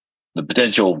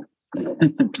potential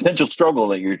struggle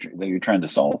that you're trying to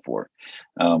solve for.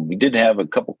 We did have a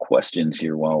couple questions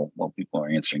here while people are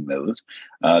answering those.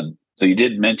 So you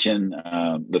did mention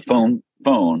the phone,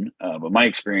 but my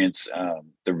experience,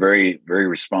 they're very, very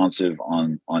responsive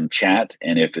on chat,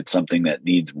 and if it's something that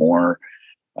needs more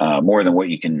than what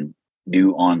you can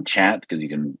do on chat, because you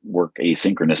can work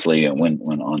asynchronously and when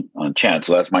on chat.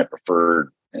 So that's my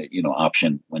preferred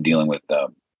option when dealing with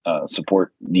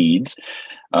support needs.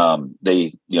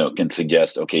 They can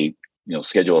suggest, okay,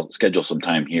 schedule some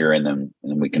time here, and then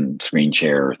we can screen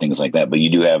share or things like that. But you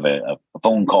do have a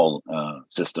phone call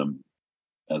system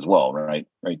as well, right,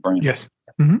 Brian? Yes.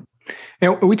 Mm-hmm.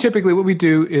 And we typically, what we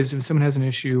do is if someone has an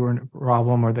issue or a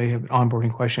problem or they have an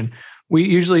onboarding question, we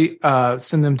usually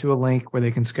send them to a link where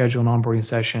they can schedule an onboarding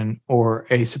session or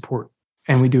a support,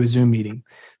 and we do a Zoom meeting.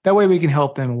 That way we can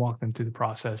help them and walk them through the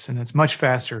process, and it's much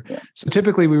faster. Yeah. So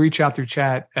typically we reach out through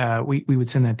chat. We would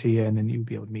send that to you, and then you would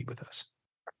be able to meet with us.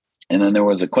 And then there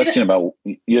was a question about,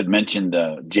 you had mentioned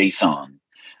JSON.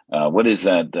 What is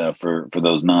that for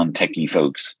those non-techie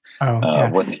folks? So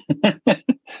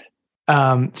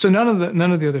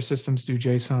none of the other systems do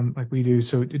JSON like we do.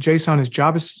 So JSON is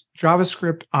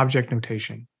JavaScript object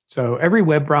notation. So every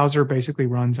web browser basically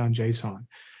runs on JSON.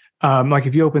 Like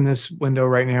if you open this window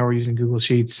right now, we're using Google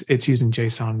Sheets. It's using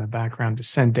JSON in the background to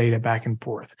send data back and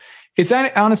forth.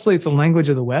 Honestly, it's a language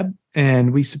of the web,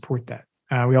 and we support that.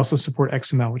 We also support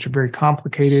XML, which are very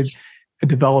complicated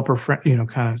developer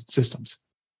kind of systems.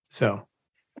 So,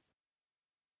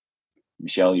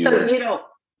 Michelle,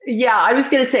 yeah, I was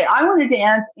going to say, I wanted to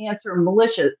answer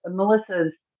Militia.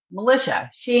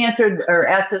 She answered or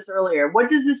asked us earlier, what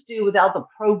does this do without the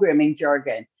programming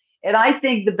jargon? And I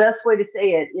think the best way to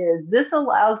say it is this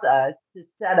allows us to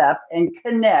set up and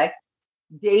connect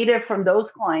data from those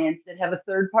clients that have a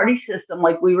third-party system,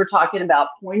 like we were talking about,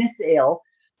 point of sale.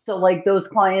 So like those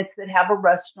clients that have a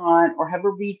restaurant or have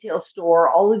a retail store,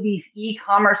 all of these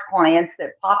e-commerce clients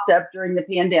that popped up during the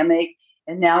pandemic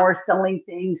and now are selling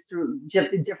things through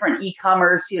different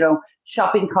e-commerce,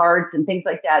 shopping carts and things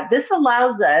like that. This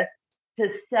allows us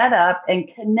to set up and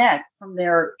connect from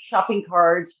their shopping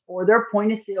carts or their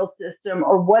point of sale system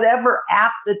or whatever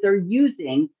app that they're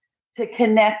using to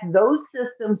connect those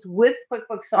systems with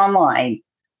QuickBooks Online.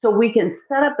 So we can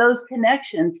set up those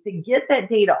connections to get that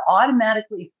data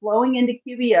automatically flowing into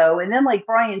QBO. And then like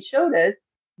Brian showed us,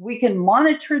 we can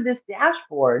monitor this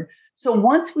dashboard. So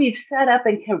once we've set up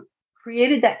and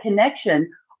created that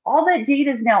connection, all that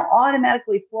data is now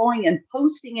automatically flowing and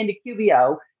posting into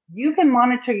QBO. You can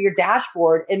monitor your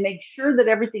dashboard and make sure that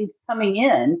everything's coming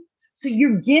in. So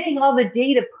you're getting all the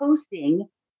data posting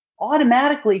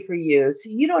automatically for you. So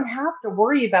you don't have to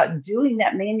worry about doing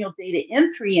that manual data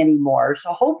entry anymore.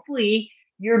 So hopefully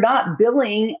you're not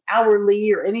billing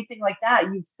hourly or anything like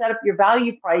that. You've set up your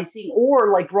value pricing,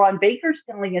 or like Ron Baker's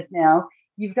telling us now,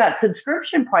 you've got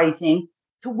subscription pricing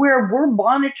to where we're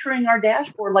monitoring our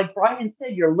dashboard. Like Brian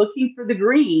said, you're looking for the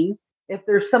green. If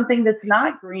there's something that's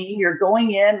not green, you're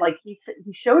going in, like he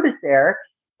showed us there,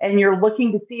 and you're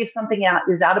looking to see if something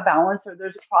is out of balance or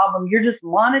there's a problem. You're just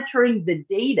monitoring the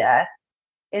data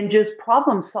and just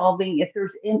problem solving. If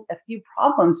there's a few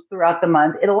problems throughout the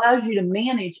month, it allows you to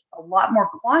manage a lot more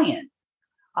clients.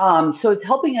 So it's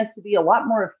helping us to be a lot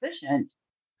more efficient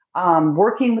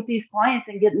working with these clients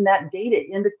and getting that data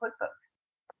into QuickBooks.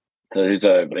 So there's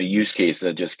a use case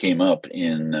that just came up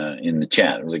in the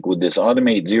chat. It was like, would this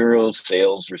automate zero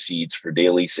sales receipts for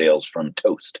daily sales from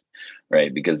Toast,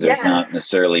 right? Because there's not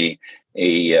necessarily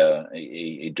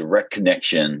a direct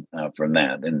connection from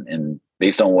that. And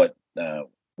based on what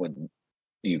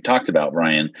you've talked about,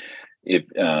 Brian, if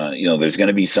there's going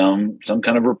to be some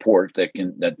kind of report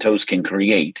that Toast can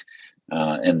create.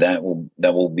 And that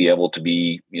will be able to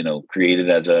be created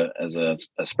as a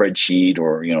spreadsheet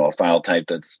or a file type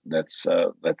that's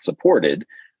supported,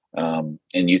 and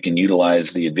you can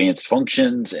utilize the advanced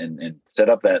functions and set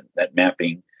up that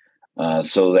mapping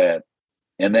so that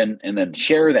and then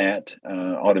share that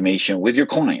automation with your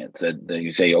clients that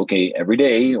you say, okay, every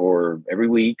day or every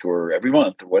week or every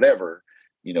month or whatever,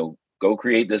 go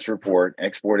create this report,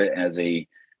 export it as a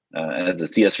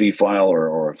CSV file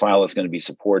or a file that's going to be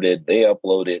supported. They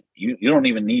upload it. You don't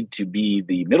even need to be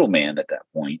the middleman at that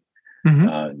point.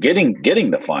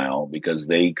 getting the file, because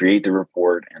they create the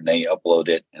report and they upload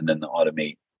it, and then the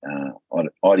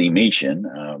automation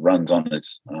runs on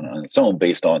its own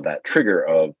based on that trigger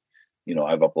of,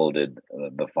 I've uploaded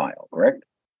the file, correct?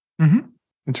 Mm-hmm.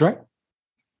 That's right.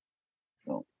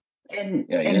 So, and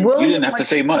you William didn't have to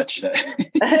say much. Yeah,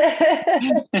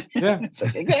 it's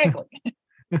like, exactly.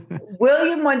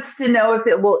 William wants to know if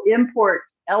it will import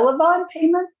Elavon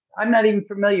payments. I'm not even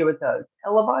familiar with those.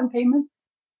 Elavon payments?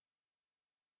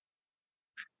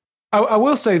 I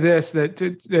will say this, that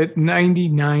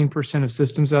 99% of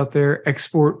systems out there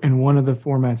export in one of the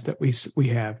formats that we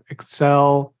have: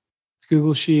 Excel,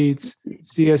 Google Sheets,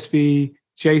 CSV,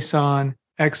 JSON,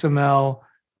 XML.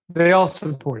 They all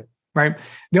support it, right?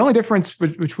 The only difference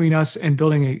between us and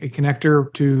building a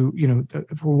connector to,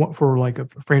 for like a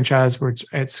franchise where it's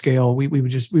at scale, we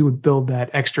would build that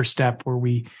extra step where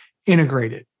we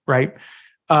integrate it, right?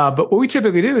 But what we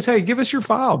typically do is, hey, give us your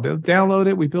file, download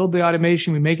it. We build the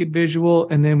automation, we make it visual,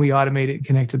 and then we automate it,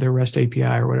 connect to their REST API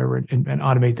or whatever, and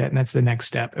automate that. And that's the next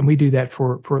step. And we do that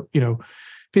for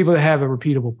people that have a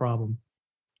repeatable problem.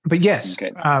 But yes,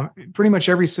 okay. Pretty much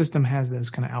every system has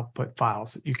those kind of output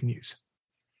files that you can use.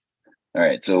 All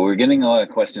right. So we're getting a lot of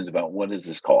questions about what does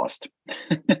this cost,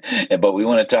 but we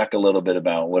want to talk a little bit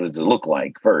about what does it look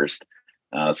like first.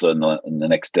 So in the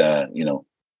next,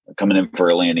 coming in for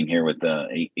a landing here with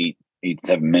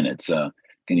 7 minutes.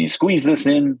 Can you squeeze this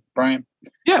in, Brian?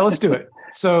 Yeah, let's do it.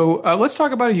 So let's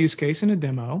talk about a use case and a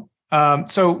demo.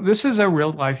 So this is a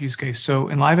real life use case. So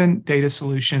Enliven Data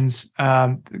Solutions,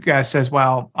 the guy says,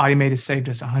 wow, Audimate has saved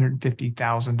us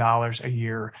 $150,000 a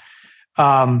year.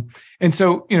 And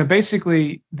so,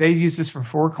 basically they use this for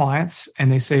 4 clients and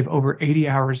they save over 80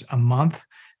 hours a month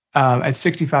at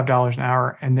 $65 an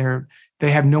hour. And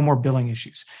they have no more billing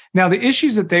issues. Now, the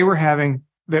issues that they were having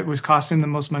that was costing them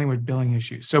the most money was billing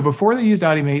issues. So before they used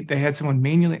Audimate, they had someone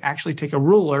manually actually take a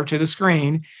ruler to the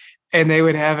screen, and they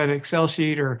would have an Excel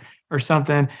sheet or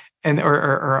something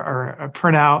or a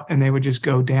printout, and they would just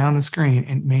go down the screen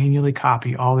and manually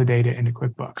copy all the data into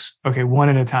QuickBooks. Okay, one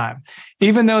at a time.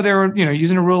 Even though they were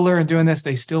using a ruler and doing this,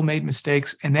 they still made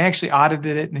mistakes, and they actually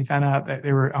audited it, and they found out that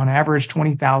they were on average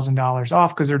 $20,000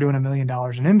 off because they're doing $1 million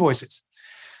in invoices.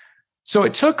 So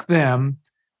it took them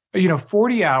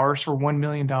 40 hours for $1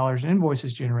 million in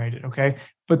invoices generated. Okay,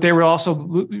 but they were also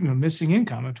missing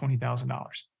income of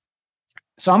 $20,000.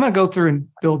 So I'm going to go through and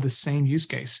build the same use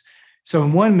case. So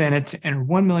in 1 minute, to enter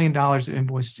 $1 million of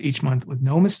invoices each month with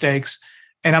no mistakes.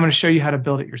 And I'm going to show you how to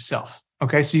build it yourself.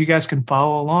 Okay. So you guys can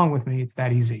follow along with me. It's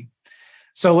that easy.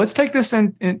 So let's take this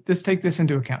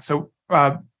into account. So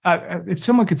if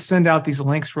someone could send out these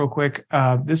links real quick,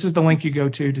 this is the link you go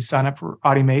to sign up for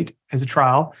Audimate as a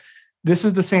trial. This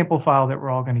is the sample file that we're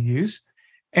all going to use.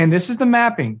 And this is the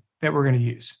mapping that we're going to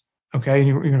use. Okay, and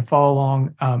you're going to follow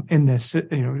along in this.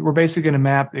 We're basically going to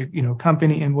map,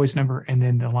 company, invoice number, and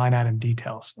then the line item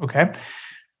details. Okay,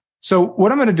 so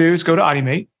what I'm going to do is go to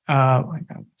Audimate. Hang on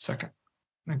a second.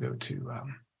 I'm going to go to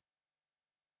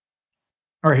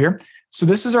right here. So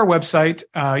this is our website.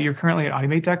 You're currently at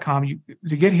audimate.com.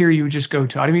 To get here, you would just go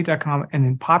to audimate.com and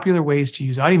then popular ways to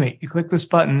use Audimate. You click this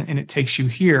button, and it takes you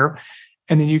here,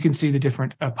 and then you can see the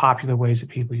different popular ways that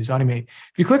people use Audimate.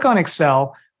 If you click on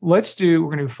Excel, we're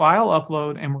going to do file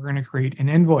upload, and we're going to create an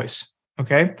invoice.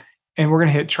 Okay. And we're going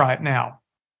to hit try it now.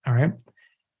 All right.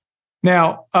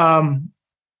 Now, hang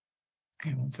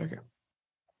on 1 second.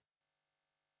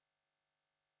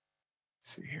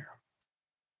 Let's see here.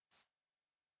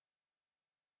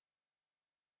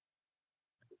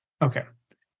 Okay.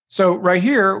 So right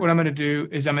here, what I'm going to do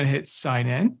is I'm going to hit sign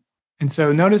in. And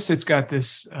so notice it's got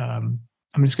this, I'm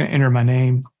just going to enter my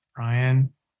name,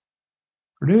 Brian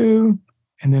Perdue.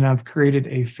 And then I've created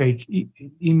a fake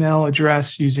email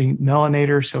address using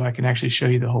Melanator so I can actually show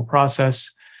you the whole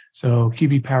process. So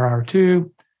QB Power Hour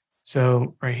 2.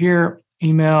 So right here,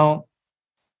 email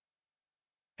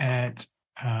at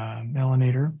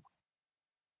Melanator.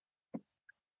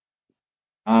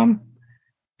 And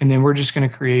then we're just going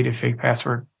to create a fake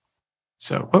password.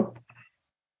 So,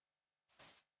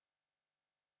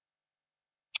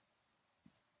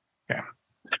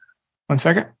 1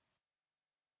 second.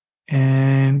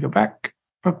 And go back.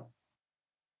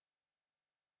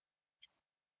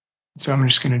 So I'm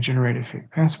just going to generate a fake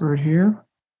password here.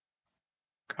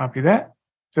 Copy that,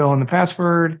 fill in the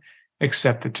password,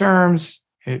 accept the terms,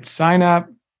 hit sign up.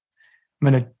 I'm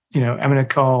going to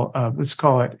call, let's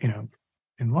call it,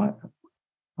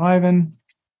 Enliven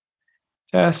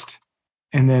test.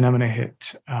 And then I'm going to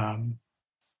hit, go ahead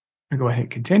and hit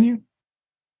continue.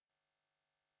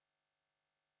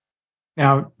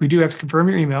 Now, we do have to confirm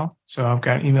your email. So I've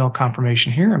got email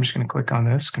confirmation here. I'm just going to click on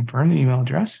this, confirm the email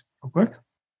address real quick.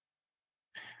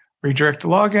 Redirect to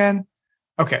login.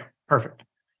 Okay, perfect.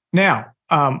 Now,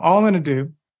 all I'm going to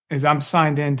do is I'm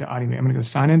signed into AudieMate. I'm going to go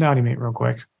sign into AudieMate real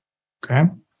quick. Okay,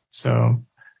 so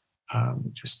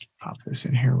just pop this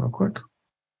in here real quick.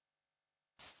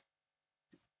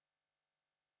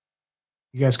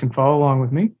 You guys can follow along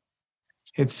with me.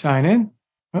 Hit sign in.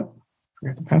 Oh,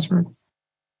 forgot the password.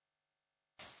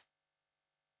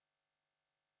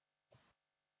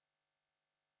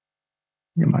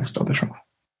 You might spell this wrong.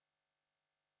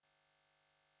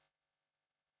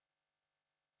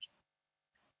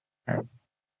 All right.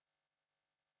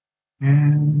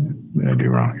 And what did I do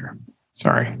wrong here?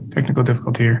 Sorry, technical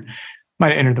difficulty here. Might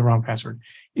have entered the wrong password.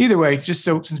 Either way, just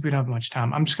so since we don't have much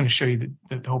time, I'm just going to show you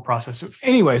the whole process. So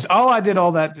anyways, I did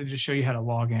all that to just show you how to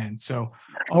log in. So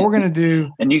all we're going to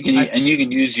do, and you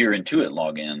can use your Intuit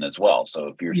login as well. So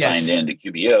if you're signed in to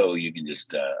QBO, you can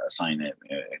just sign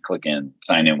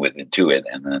in with Intuit,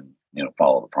 and then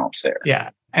follow the prompts there.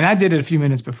 Yeah, and I did it a few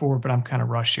minutes before, but I'm kind of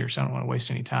rushed here, so I don't want to waste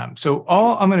any time. So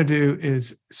all I'm going to do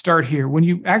is start here. When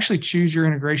you actually choose your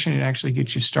integration, it actually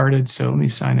gets you started. So let me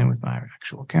sign in with my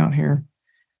actual account here.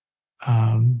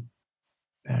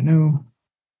 I know.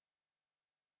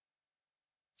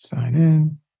 Sign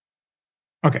in.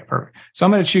 Okay, perfect. So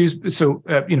I'm going to choose. So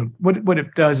what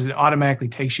it does is it automatically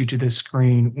takes you to this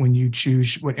screen when you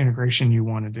choose what integration you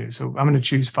want to do. So I'm going to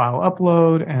choose file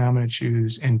upload, and I'm going to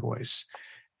choose invoice.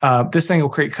 This thing will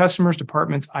create customers,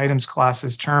 departments, items,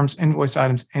 classes, terms, invoice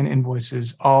items, and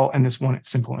invoices all in this one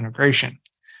simple integration.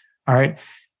 All right.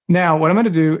 Now, what I'm going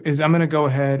to do is I'm going to go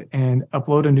ahead and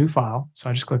upload a new file. So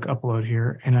I just click upload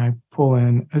here, and I pull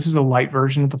in, this is a light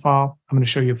version of the file. I'm going to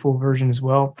show you a full version as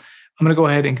well. I'm going to go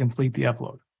ahead and complete the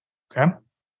upload. Okay.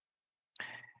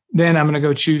 Then I'm going to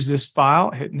go choose this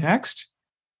file, hit next.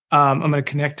 I'm going to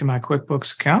connect to my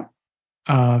QuickBooks account.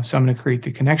 So I'm going to create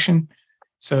the connection.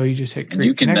 So you just hit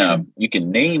create connection. You can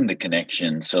name the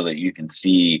connection so that you can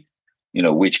see,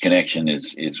 which connection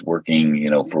is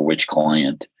working, for which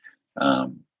client.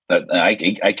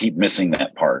 I keep missing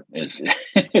that part is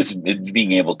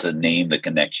being able to name the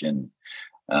connection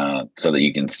so that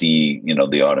you can see,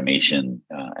 the automation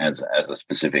as a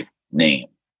specific name.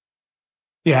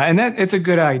 Yeah, and it's a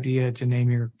good idea to name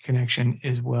your connection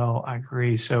as well. I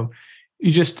agree. So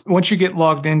once you get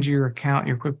logged into your account,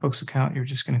 your QuickBooks account, you're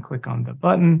just going to click on the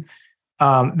button.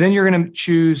 Then you're going to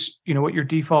choose, what your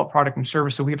default product and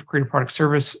service. So we have to create a product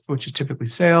service, which is typically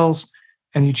sales,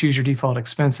 and you choose your default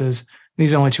expenses.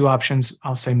 These are only two options.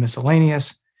 I'll say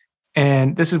miscellaneous.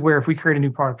 And this is where if we create a new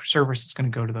product or service, it's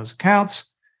going to go to those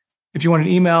accounts. If you want an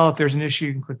email, if there's an issue,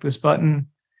 you can click this button.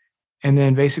 And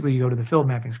then basically you go to the field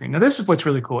mapping screen. Now, this is what's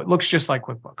really cool. It looks just like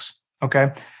QuickBooks.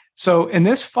 Okay. So in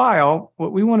this file,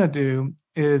 what we want to do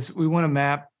is we want to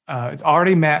map, it's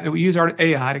already mapped. We use our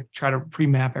AI to try to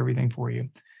pre-map everything for you.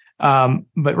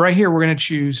 But right here, we're going to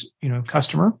choose,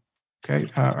 customer. Okay.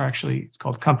 Or actually, it's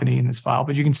called company in this file,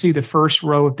 but you can see the first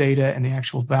row of data and the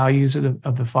actual values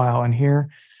of the file in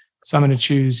here. So I'm going to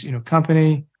choose,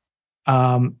 company.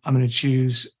 I'm going to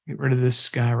get rid of this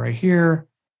guy right here.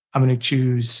 I'm going to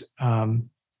choose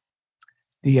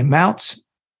the amounts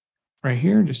right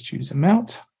here. Just choose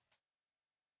amount.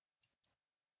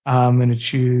 I'm going to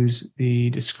choose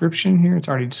the description here. It's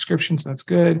already description, so that's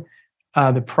good.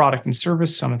 The product and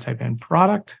service. So I'm going to type in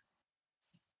product.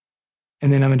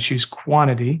 And then I'm going to choose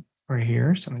quantity right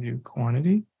here. So I'm going to do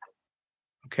quantity.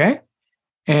 Okay.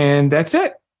 And that's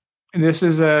it. And this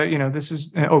is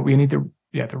we need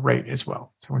the rate as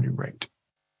well. So we're going to do rate.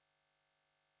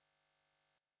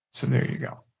 So there you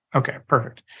go. Okay,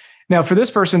 perfect. Now for this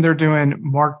person, they're doing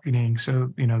marketing.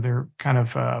 So, they're kind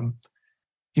of,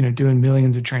 doing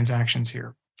millions of transactions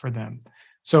here for them.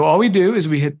 So all we do is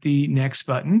we hit the next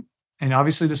button. And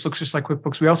obviously this looks just like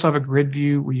QuickBooks. We also have a grid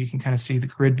view where you can kind of see the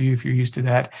grid view if you're used to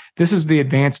that. This is the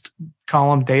advanced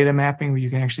column data mapping where you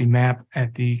can actually map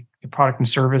at the product and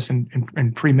service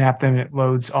and pre-map them, and it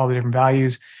loads all the different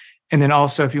values. And then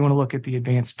also if you want to look at the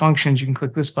advanced functions, you can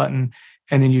click this button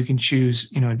and then you can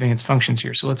choose, advanced functions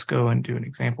here. So let's go and do an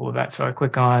example of that. So I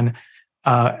click on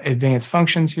advanced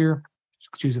functions here,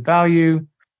 choose a value.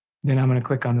 Then I'm going to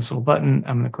click on this little button.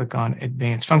 I'm going to click on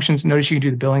advanced functions. Notice you can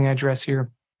do the billing address here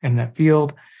in that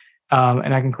field.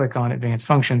 And I can click on advanced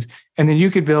functions. And then you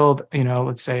could build,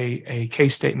 let's say a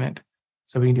case statement.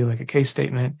 So we can do like a case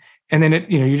statement. And then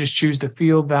you just choose the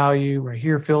field value right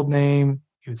here, field name.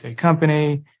 You would say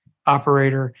company,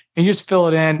 operator, and you just fill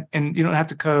it in, and you don't have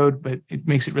to code, but it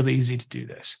makes it really easy to do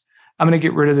this. I'm going to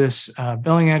get rid of this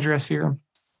billing address here.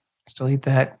 Just delete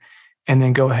that, and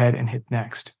then go ahead and hit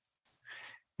next.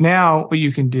 Now, what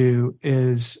you can do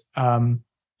is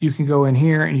you can go in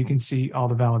here and you can see all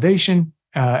the validation.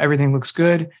 Everything looks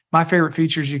good. My favorite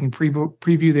feature is you can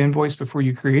preview the invoice before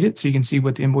you create it, so you can see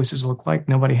what the invoices look like.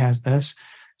 Nobody has this.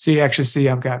 So you actually see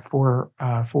I've got four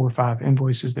or five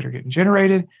invoices that are getting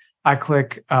generated. I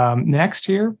click next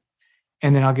here,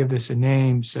 and then I'll give this a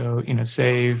name. So,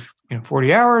 save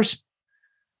 40 hours.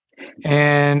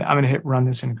 And I'm going to hit run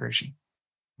this integration.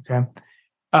 Okay.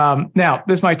 Now,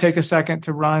 this might take a second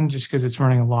to run just because it's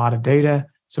running a lot of data.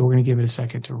 So we're going to give it a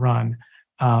second to run.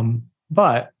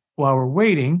 But while we're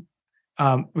waiting,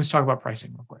 let's talk about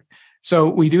pricing real quick. So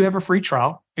we do have a free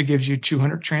trial. It gives you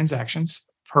 200 transactions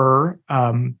per,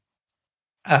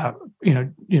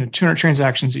 200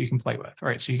 transactions that you can play with,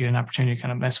 right? So you get an opportunity to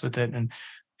kind of mess with it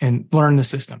and learn the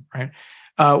system, right?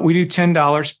 We do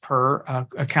 $10 per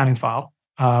accounting file.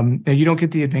 Now you don't get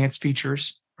the advanced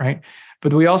features, right?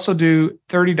 But we also do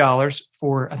 $30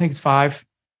 for, I think it's five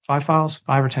files,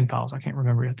 5 or 10 files. I can't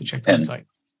remember. You have to check the website.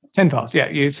 10 files.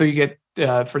 Yeah. So you get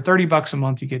for $30 a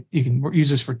month, you can use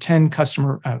this for 10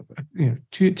 customer, 10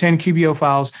 QBO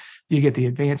files. You get the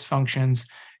advanced functions.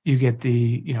 You get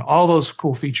the, all those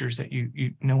cool features that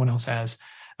you no one else has.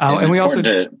 And we also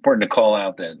important to call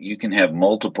out that you can have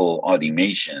multiple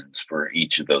automations for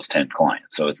each of those 10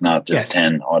 clients. So it's not just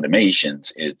 10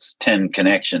 automations; it's 10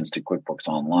 connections to QuickBooks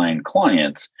Online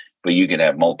clients. But you could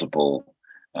have multiple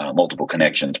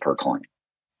connections per client.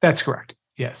 That's correct.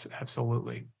 Yes,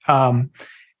 absolutely. And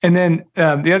then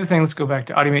the other thing, let's go back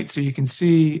to Automate, so you can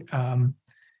see.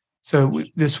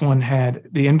 This one had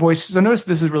the invoice. So notice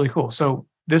this is really cool. So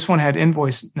this one had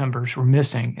invoice numbers were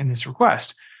missing in this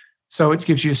request. So it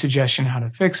gives you a suggestion how to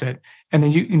fix it. And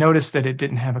then you notice that it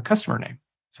didn't have a customer name.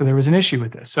 So there was an issue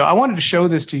with this. So I wanted to show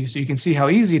this to you so you can see how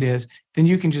easy it is. Then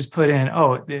you can just put in,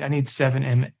 I need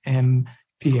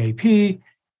 7MPAP,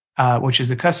 which is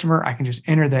the customer. I can just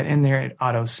enter that in there. It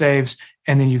auto saves.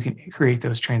 And then you can create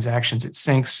those transactions. It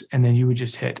syncs. And then you would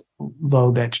just hit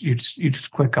load that. You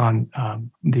just click on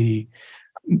the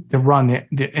run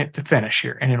to finish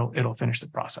here, and it'll finish the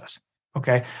process.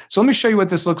 Okay, so let me show you what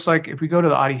this looks like. If we go to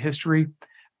the Audi history,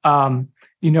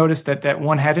 you notice that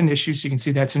one had an issue, so you can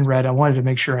see that's in red. I wanted to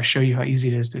make sure I show you how easy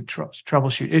it is to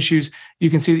troubleshoot issues. You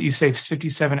can see that you saved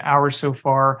 57 hours so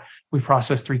far. We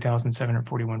processed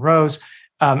 3,741 rows.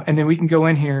 And then we can go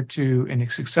in here to a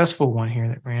successful one here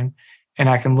that ran, and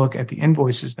I can look at the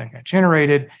invoices that got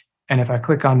generated. And if I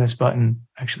click on this button,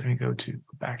 actually, let me go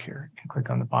back here and click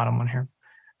on the bottom one here.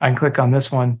 I can click on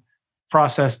this one.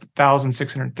 Processed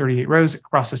 1,638 rows,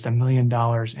 processed $1 million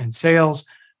in sales.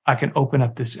 I can open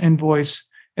up this invoice.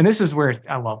 And this is where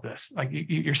I love this. Like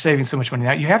you're saving so much money.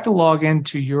 Now you have to log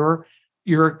into your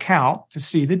account to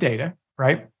see the data,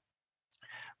 right?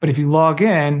 But if you log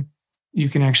in, you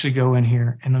can actually go in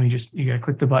here and you got to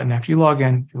click the button after you log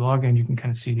in. If you log in, you can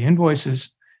kind of see the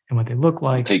invoices and what they look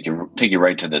like. Take you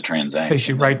right to the transaction. Takes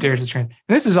you right there to the transaction.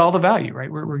 This is all the value, right?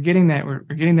 We're getting that. We're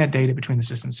getting that data between the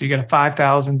systems. So you got a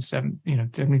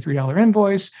 $5,073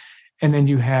 invoice, and then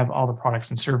you have all the products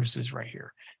and services right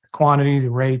here: the quantity,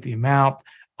 the rate, the amount,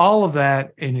 all of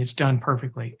that, and it's done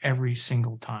perfectly every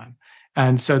single time.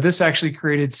 And so this actually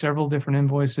created several different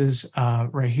invoices.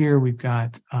 Right here, we've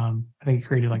got. I think it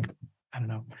created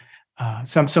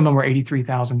some of them were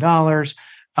 $83,000.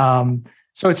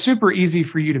 So it's super easy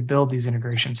for you to build these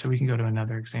integrations. So we can go to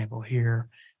another example here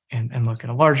and look at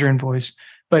a larger invoice.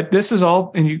 But this is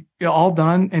all all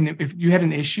done. And if you had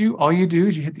an issue, all you do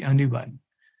is you hit the undo button.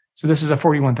 So this is a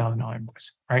 $41,000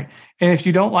 invoice, right? And if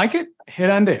you don't like it, hit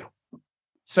undo.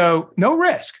 So no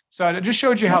risk. So I just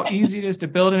showed you how easy it is to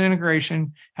build an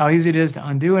integration, how easy it is to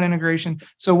undo an integration.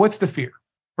 So what's the fear,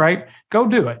 right? Go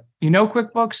do it.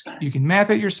 QuickBooks, you can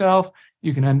map it yourself.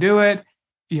 You can undo it.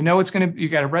 You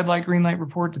got a red light, green light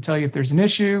report to tell you if there's an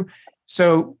issue.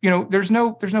 So, there's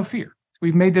no fear.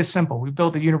 We've made this simple. We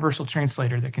built a universal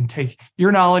translator that can take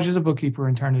your knowledge as a bookkeeper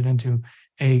and turn it into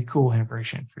a cool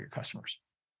integration for your customers.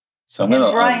 So I'm going to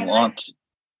launch.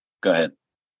 Go ahead.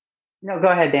 No, go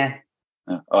ahead, Dan.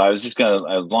 I was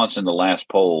launching the last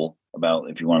poll about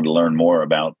if you wanted to learn more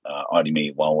about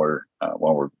Automate while we're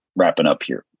wrapping up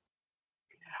here.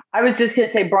 I was just going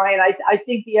to say, Brian, I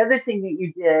think the other thing that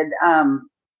you did,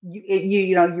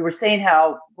 you were saying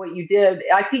how what you did,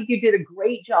 I think you did a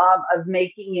great job of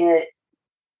making it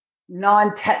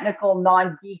non-technical,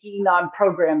 non-geeky,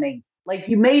 non-programming. Like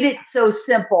you made it so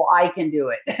simple, I can do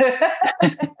it.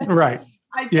 Right.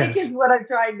 I think is what I'm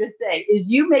trying to say is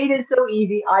you made it so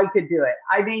easy, I could do it.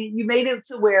 I mean, you made it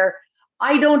to where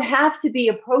I don't have to be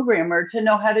a programmer to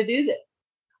know how to do this.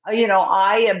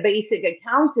 I, a basic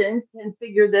accountant, can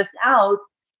figure this out,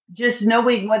 just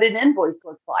knowing what an invoice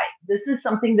looks like. This is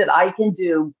something that I can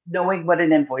do knowing what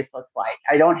an invoice looks like.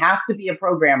 I don't have to be a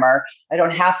programmer. I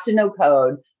don't have to know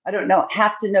code. I don't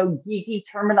have to know geeky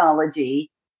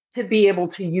terminology to be able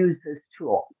to use this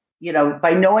tool.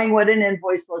 By knowing what an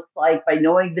invoice looks like, by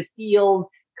knowing the field,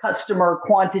 customer,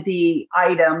 quantity,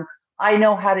 item, I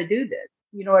know how to do this.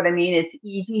 You know what I mean? It's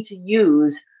easy to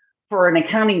use for an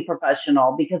accounting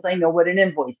professional because I know what an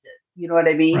invoice is. You know what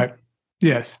I mean? Right.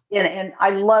 Yes. And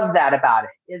I love that about it,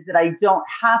 is that I don't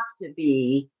have to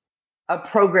be a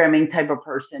programming type of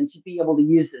person to be able to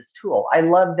use this tool. I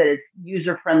love that it's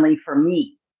user friendly for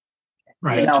me.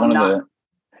 Right. It's one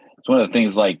of the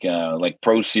things like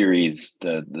Pro Series,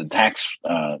 the tax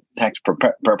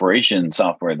preparation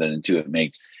software that Intuit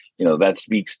makes. That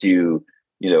speaks to,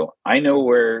 I know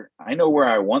where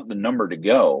I want the number to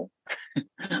go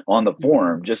on the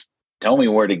form. Just tell me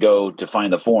where to go to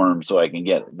find the form so I can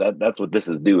get it. That's what this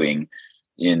is doing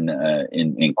in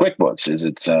QuickBooks. Is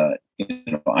it's I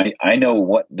know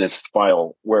what this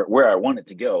file where I want it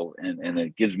to go, and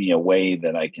it gives me a way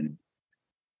that I can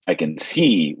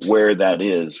see where that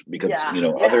is, because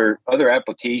other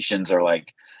applications are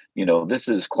like, this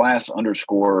is class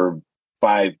 _5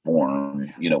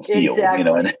 form, field,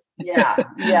 exactly. And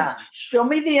yeah. Show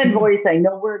me the invoice. I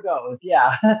know where it goes.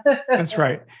 Yeah. That's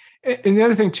right. And the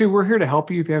other thing too, we're here to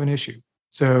help you if you have an issue.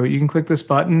 So you can click this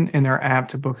button in our app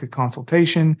to book a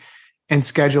consultation and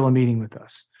schedule a meeting with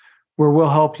us, where we'll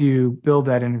help you build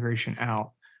that integration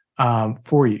out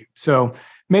for you. So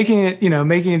making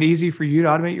it easy for you to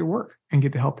automate your work and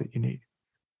get the help that you need.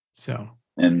 So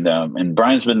and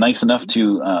Brian's been nice enough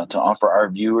to offer our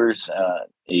viewers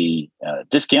a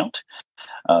discount.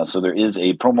 So there is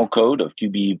a promo code of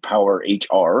QB Power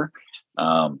HR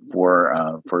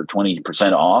for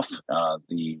 20% off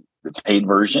the paid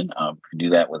version. You do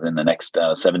that within the next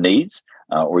 7 days,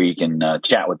 or you can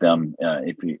chat with them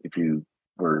if you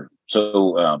were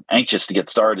so anxious to get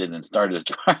started and started a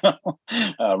trial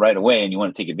right away, and you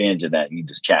want to take advantage of that. You can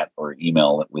just chat or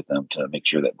email it with them to make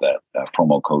sure that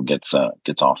promo code gets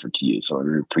offered to you. So I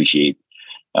really appreciate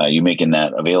you making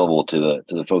that available to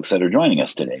the folks that are joining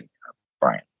us today,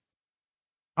 Brian.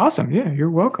 Awesome. Yeah, you're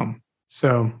welcome.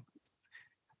 So,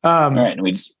 all right. And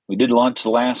we did launch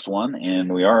the last one,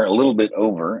 and we are a little bit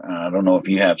over. I don't know if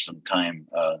you have some time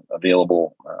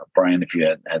available, Brian, if you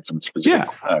had some specific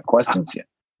questions yet.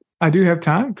 I do have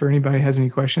time for anybody who has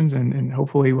any questions, and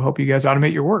hopefully we'll help you guys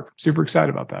automate your work. Super excited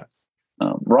about that.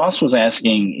 Ross was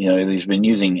asking, he's been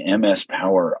using MS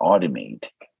Power Automate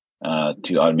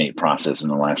to automate process in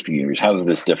the last few years. How does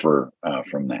this differ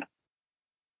from that?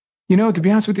 To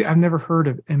be honest with you, I've never heard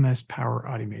of MS Power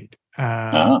Automate.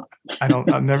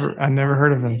 I've never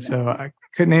heard of them, so I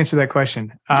couldn't answer that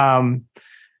question.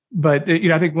 But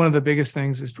I think one of the biggest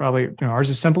things is probably ours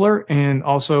is simpler, and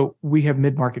also we have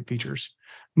mid-market features.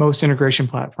 Most integration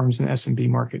platforms in the SMB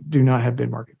market do not have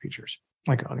mid-market features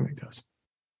like Automate does,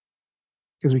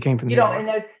 because we came from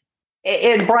the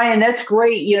and Brian, that's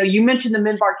great. You mentioned the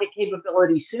mid-market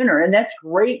capability sooner, and that's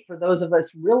great for those of us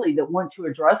really that want to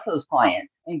address those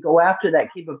clients and go after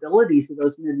that capabilities of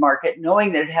those mid-market,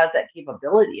 knowing that it has that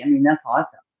capability. I mean, that's awesome.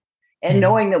 And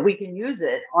knowing that we can use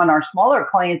it on our smaller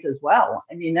clients as well.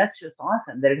 I mean, that's just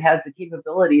awesome that it has the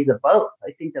capabilities of both.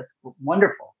 I think that's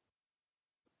wonderful.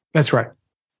 That's right.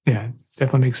 Yeah, it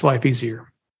definitely makes life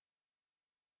easier.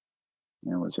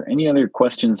 Now, was there any other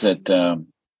questions that can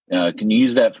you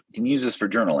use that? Can you use this for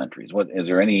journal entries? Is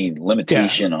there any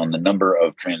limitation on the number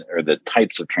of or the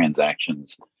types of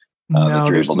transactions that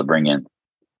you're able to bring in?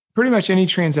 Pretty much any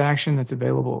transaction that's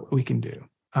available, we can do.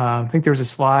 I think there was a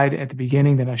slide at the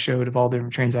beginning that I showed of all the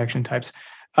different transaction types.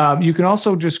 You can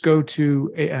also just go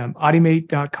to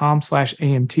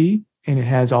automate.com/AMT, and it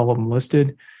has all of them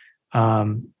listed.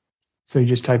 So you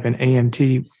just type in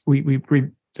AMT.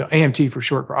 So AMT for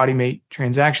short for automate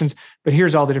transactions, but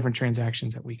here's all the different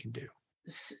transactions that we can do.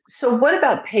 So what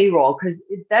about payroll? Because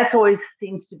that's always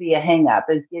seems to be a hang up,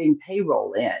 is getting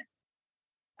payroll in.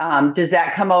 Does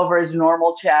that come over as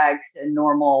normal checks and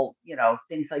normal,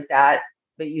 things like that?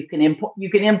 But you can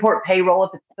import payroll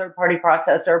if it's a third-party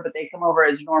processor, but they come over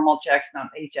as normal checks, not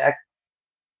paychecks.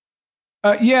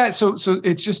 So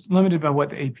it's just limited by what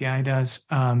the API does.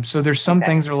 So there's some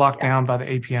things that are locked down by the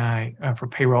API for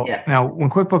payroll. Yeah. Now,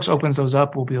 when QuickBooks opens those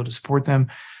up, we'll be able to support them.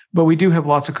 But we do have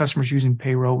lots of customers using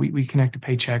payroll. We connect to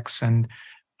Paychex and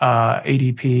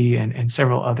ADP and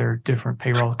several other different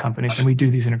payroll companies, and we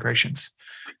do these integrations.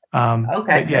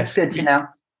 Yes, that's good to know.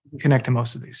 We connect to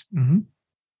most of these. Mm-hmm.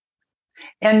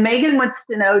 And Megan wants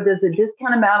to know, does a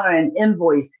discount amount on an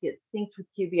invoice get synced with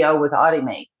QBO with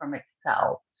Automate from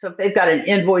Excel? So if they've got an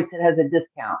invoice that has a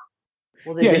discount,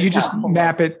 You just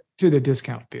map it to the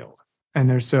discount field.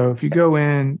 And so if you go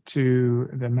into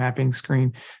the mapping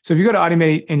screen, so if you go to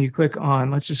Automate and you click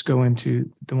on, let's just go into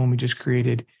the one we just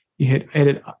created, you hit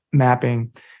edit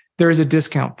mapping, there is a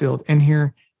discount field in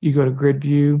here. You go to grid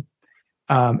view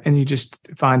and you just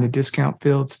find the discount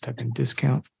field. So type in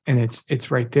discount and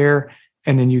it's right there.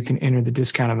 And then you can enter the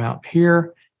discount amount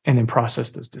here and then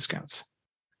process those discounts.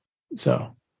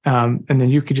 So, and then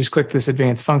you could just click this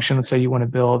advanced function. Let's say you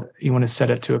want to set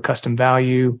it to a custom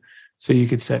value. So you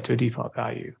could set to a default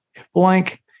value if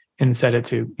blank and set it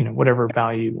to, whatever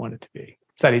value you want it to be.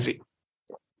 It's that easy.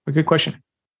 A good question.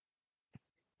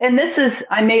 And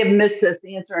I may have missed this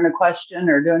answering a question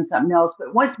or doing something else,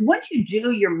 but once you do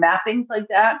your mappings like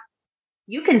that,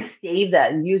 you can save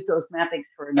that and use those mappings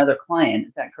for another client.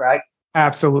 Is that correct?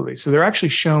 Absolutely. So they're actually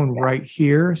shown right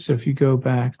here. So if you go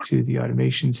back to the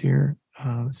automations here,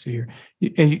 let's see here,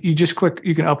 and you just click,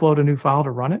 you can upload a new file to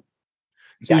run it.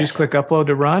 So you just click upload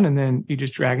to run, and then you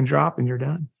just drag and drop, and you're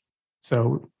done.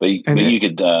 So, you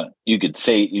could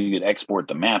export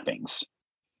the mappings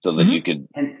so that you could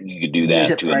do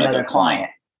that to another client.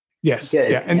 Yes,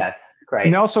 good. Yeah, and, yes, great.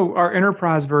 And also, our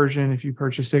enterprise version, if you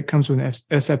purchase it, comes with an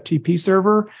SFTP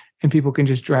server, and people can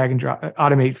just drag and drop,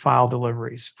 automate file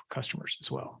deliveries for customers as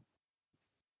well.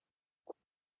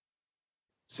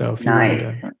 So if you want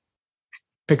to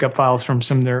pick up files from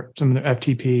some of their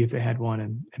FTP if they had one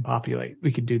and populate,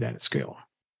 we could do that at scale.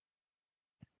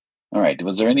 All right.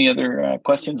 Was there any other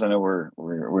questions? I know we're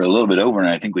a little bit over, and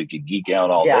I think we could geek out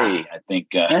all day. I think.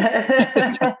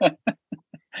 I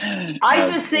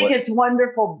just think it's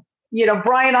wonderful.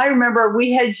 Brian, I remember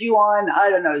we had you on, I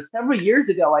don't know, several years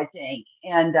ago, I think.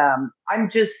 And I'm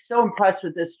just so impressed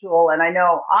with this tool. And I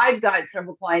know I've got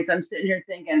several clients. I'm sitting here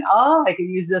thinking, I could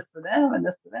use this for them and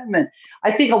this for them. And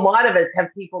I think a lot of us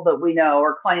have people that we know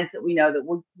or clients that we know that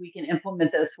we can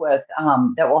implement this with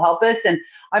that will help us. And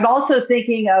I'm also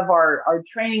thinking of our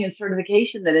training and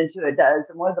certification that Intuit does.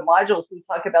 And one of the modules, we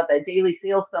talk about that daily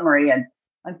sales summary. And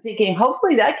I'm thinking,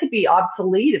 hopefully that could be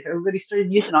obsolete. If everybody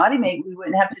started using Automate, we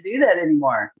wouldn't have to do that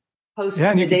anymore.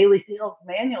 Posting the daily sales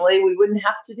manually, we wouldn't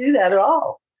have to do that at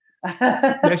all.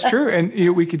 That's true.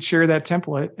 And we could share that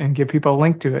template and give people a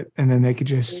link to it, and then they could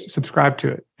just subscribe to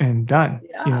it and done.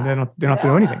 Yeah. They don't have to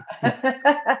do anything. Just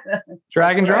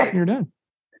drag and drop and you're done.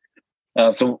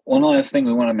 So one last thing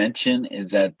we want to mention is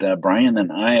that Brian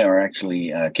and I are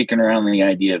actually kicking around the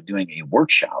idea of doing a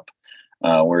workshop.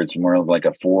 Where it's more of like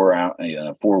a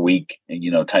 4 week,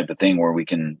 type of thing where we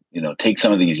can, take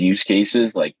some of these use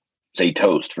cases, like say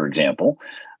Toast, for example,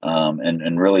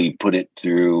 and really put it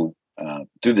through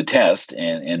the test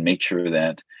and make sure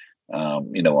that,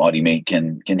 Automate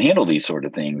can handle these sort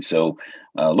of things. So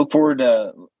look forward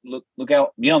to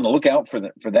be on the lookout for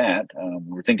that.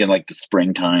 We're thinking like the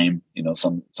springtime,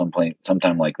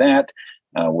 sometime like that,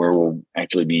 where we'll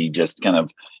actually be just kind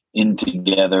of in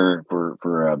together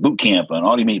for a boot camp, an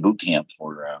Automate boot camp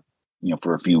for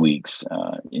a few weeks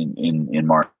in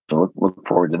March. So look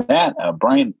forward to that.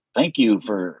 Brian, thank you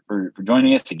for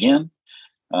joining us again.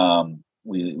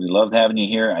 We loved having you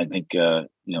here. I think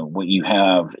what you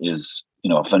have is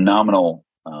a phenomenal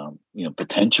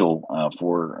potential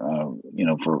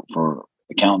for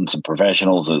accountants and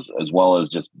professionals as well as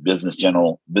just business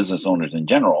owners in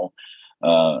general.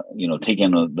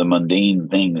 Taking the mundane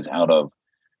things out of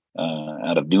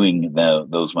doing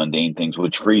those mundane things,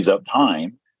 which frees up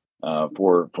time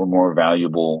for more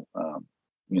valuable,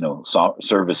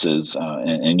 services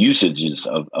and usages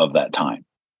of that time.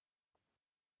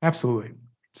 Absolutely.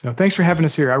 So thanks for having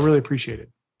us here. I really appreciate it.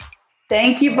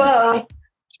 Thank you both.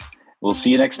 We'll see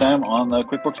you next time on the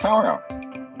QuickBooks Power Hour.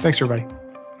 Thanks, everybody.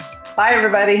 Bye,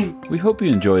 everybody. We hope you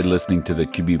enjoyed listening to the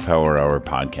QB Power Hour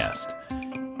podcast.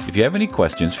 If you have any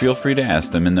questions, feel free to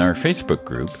ask them in our Facebook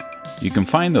group. You can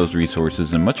find those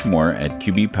resources and much more at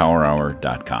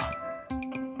qbpowerhour.com.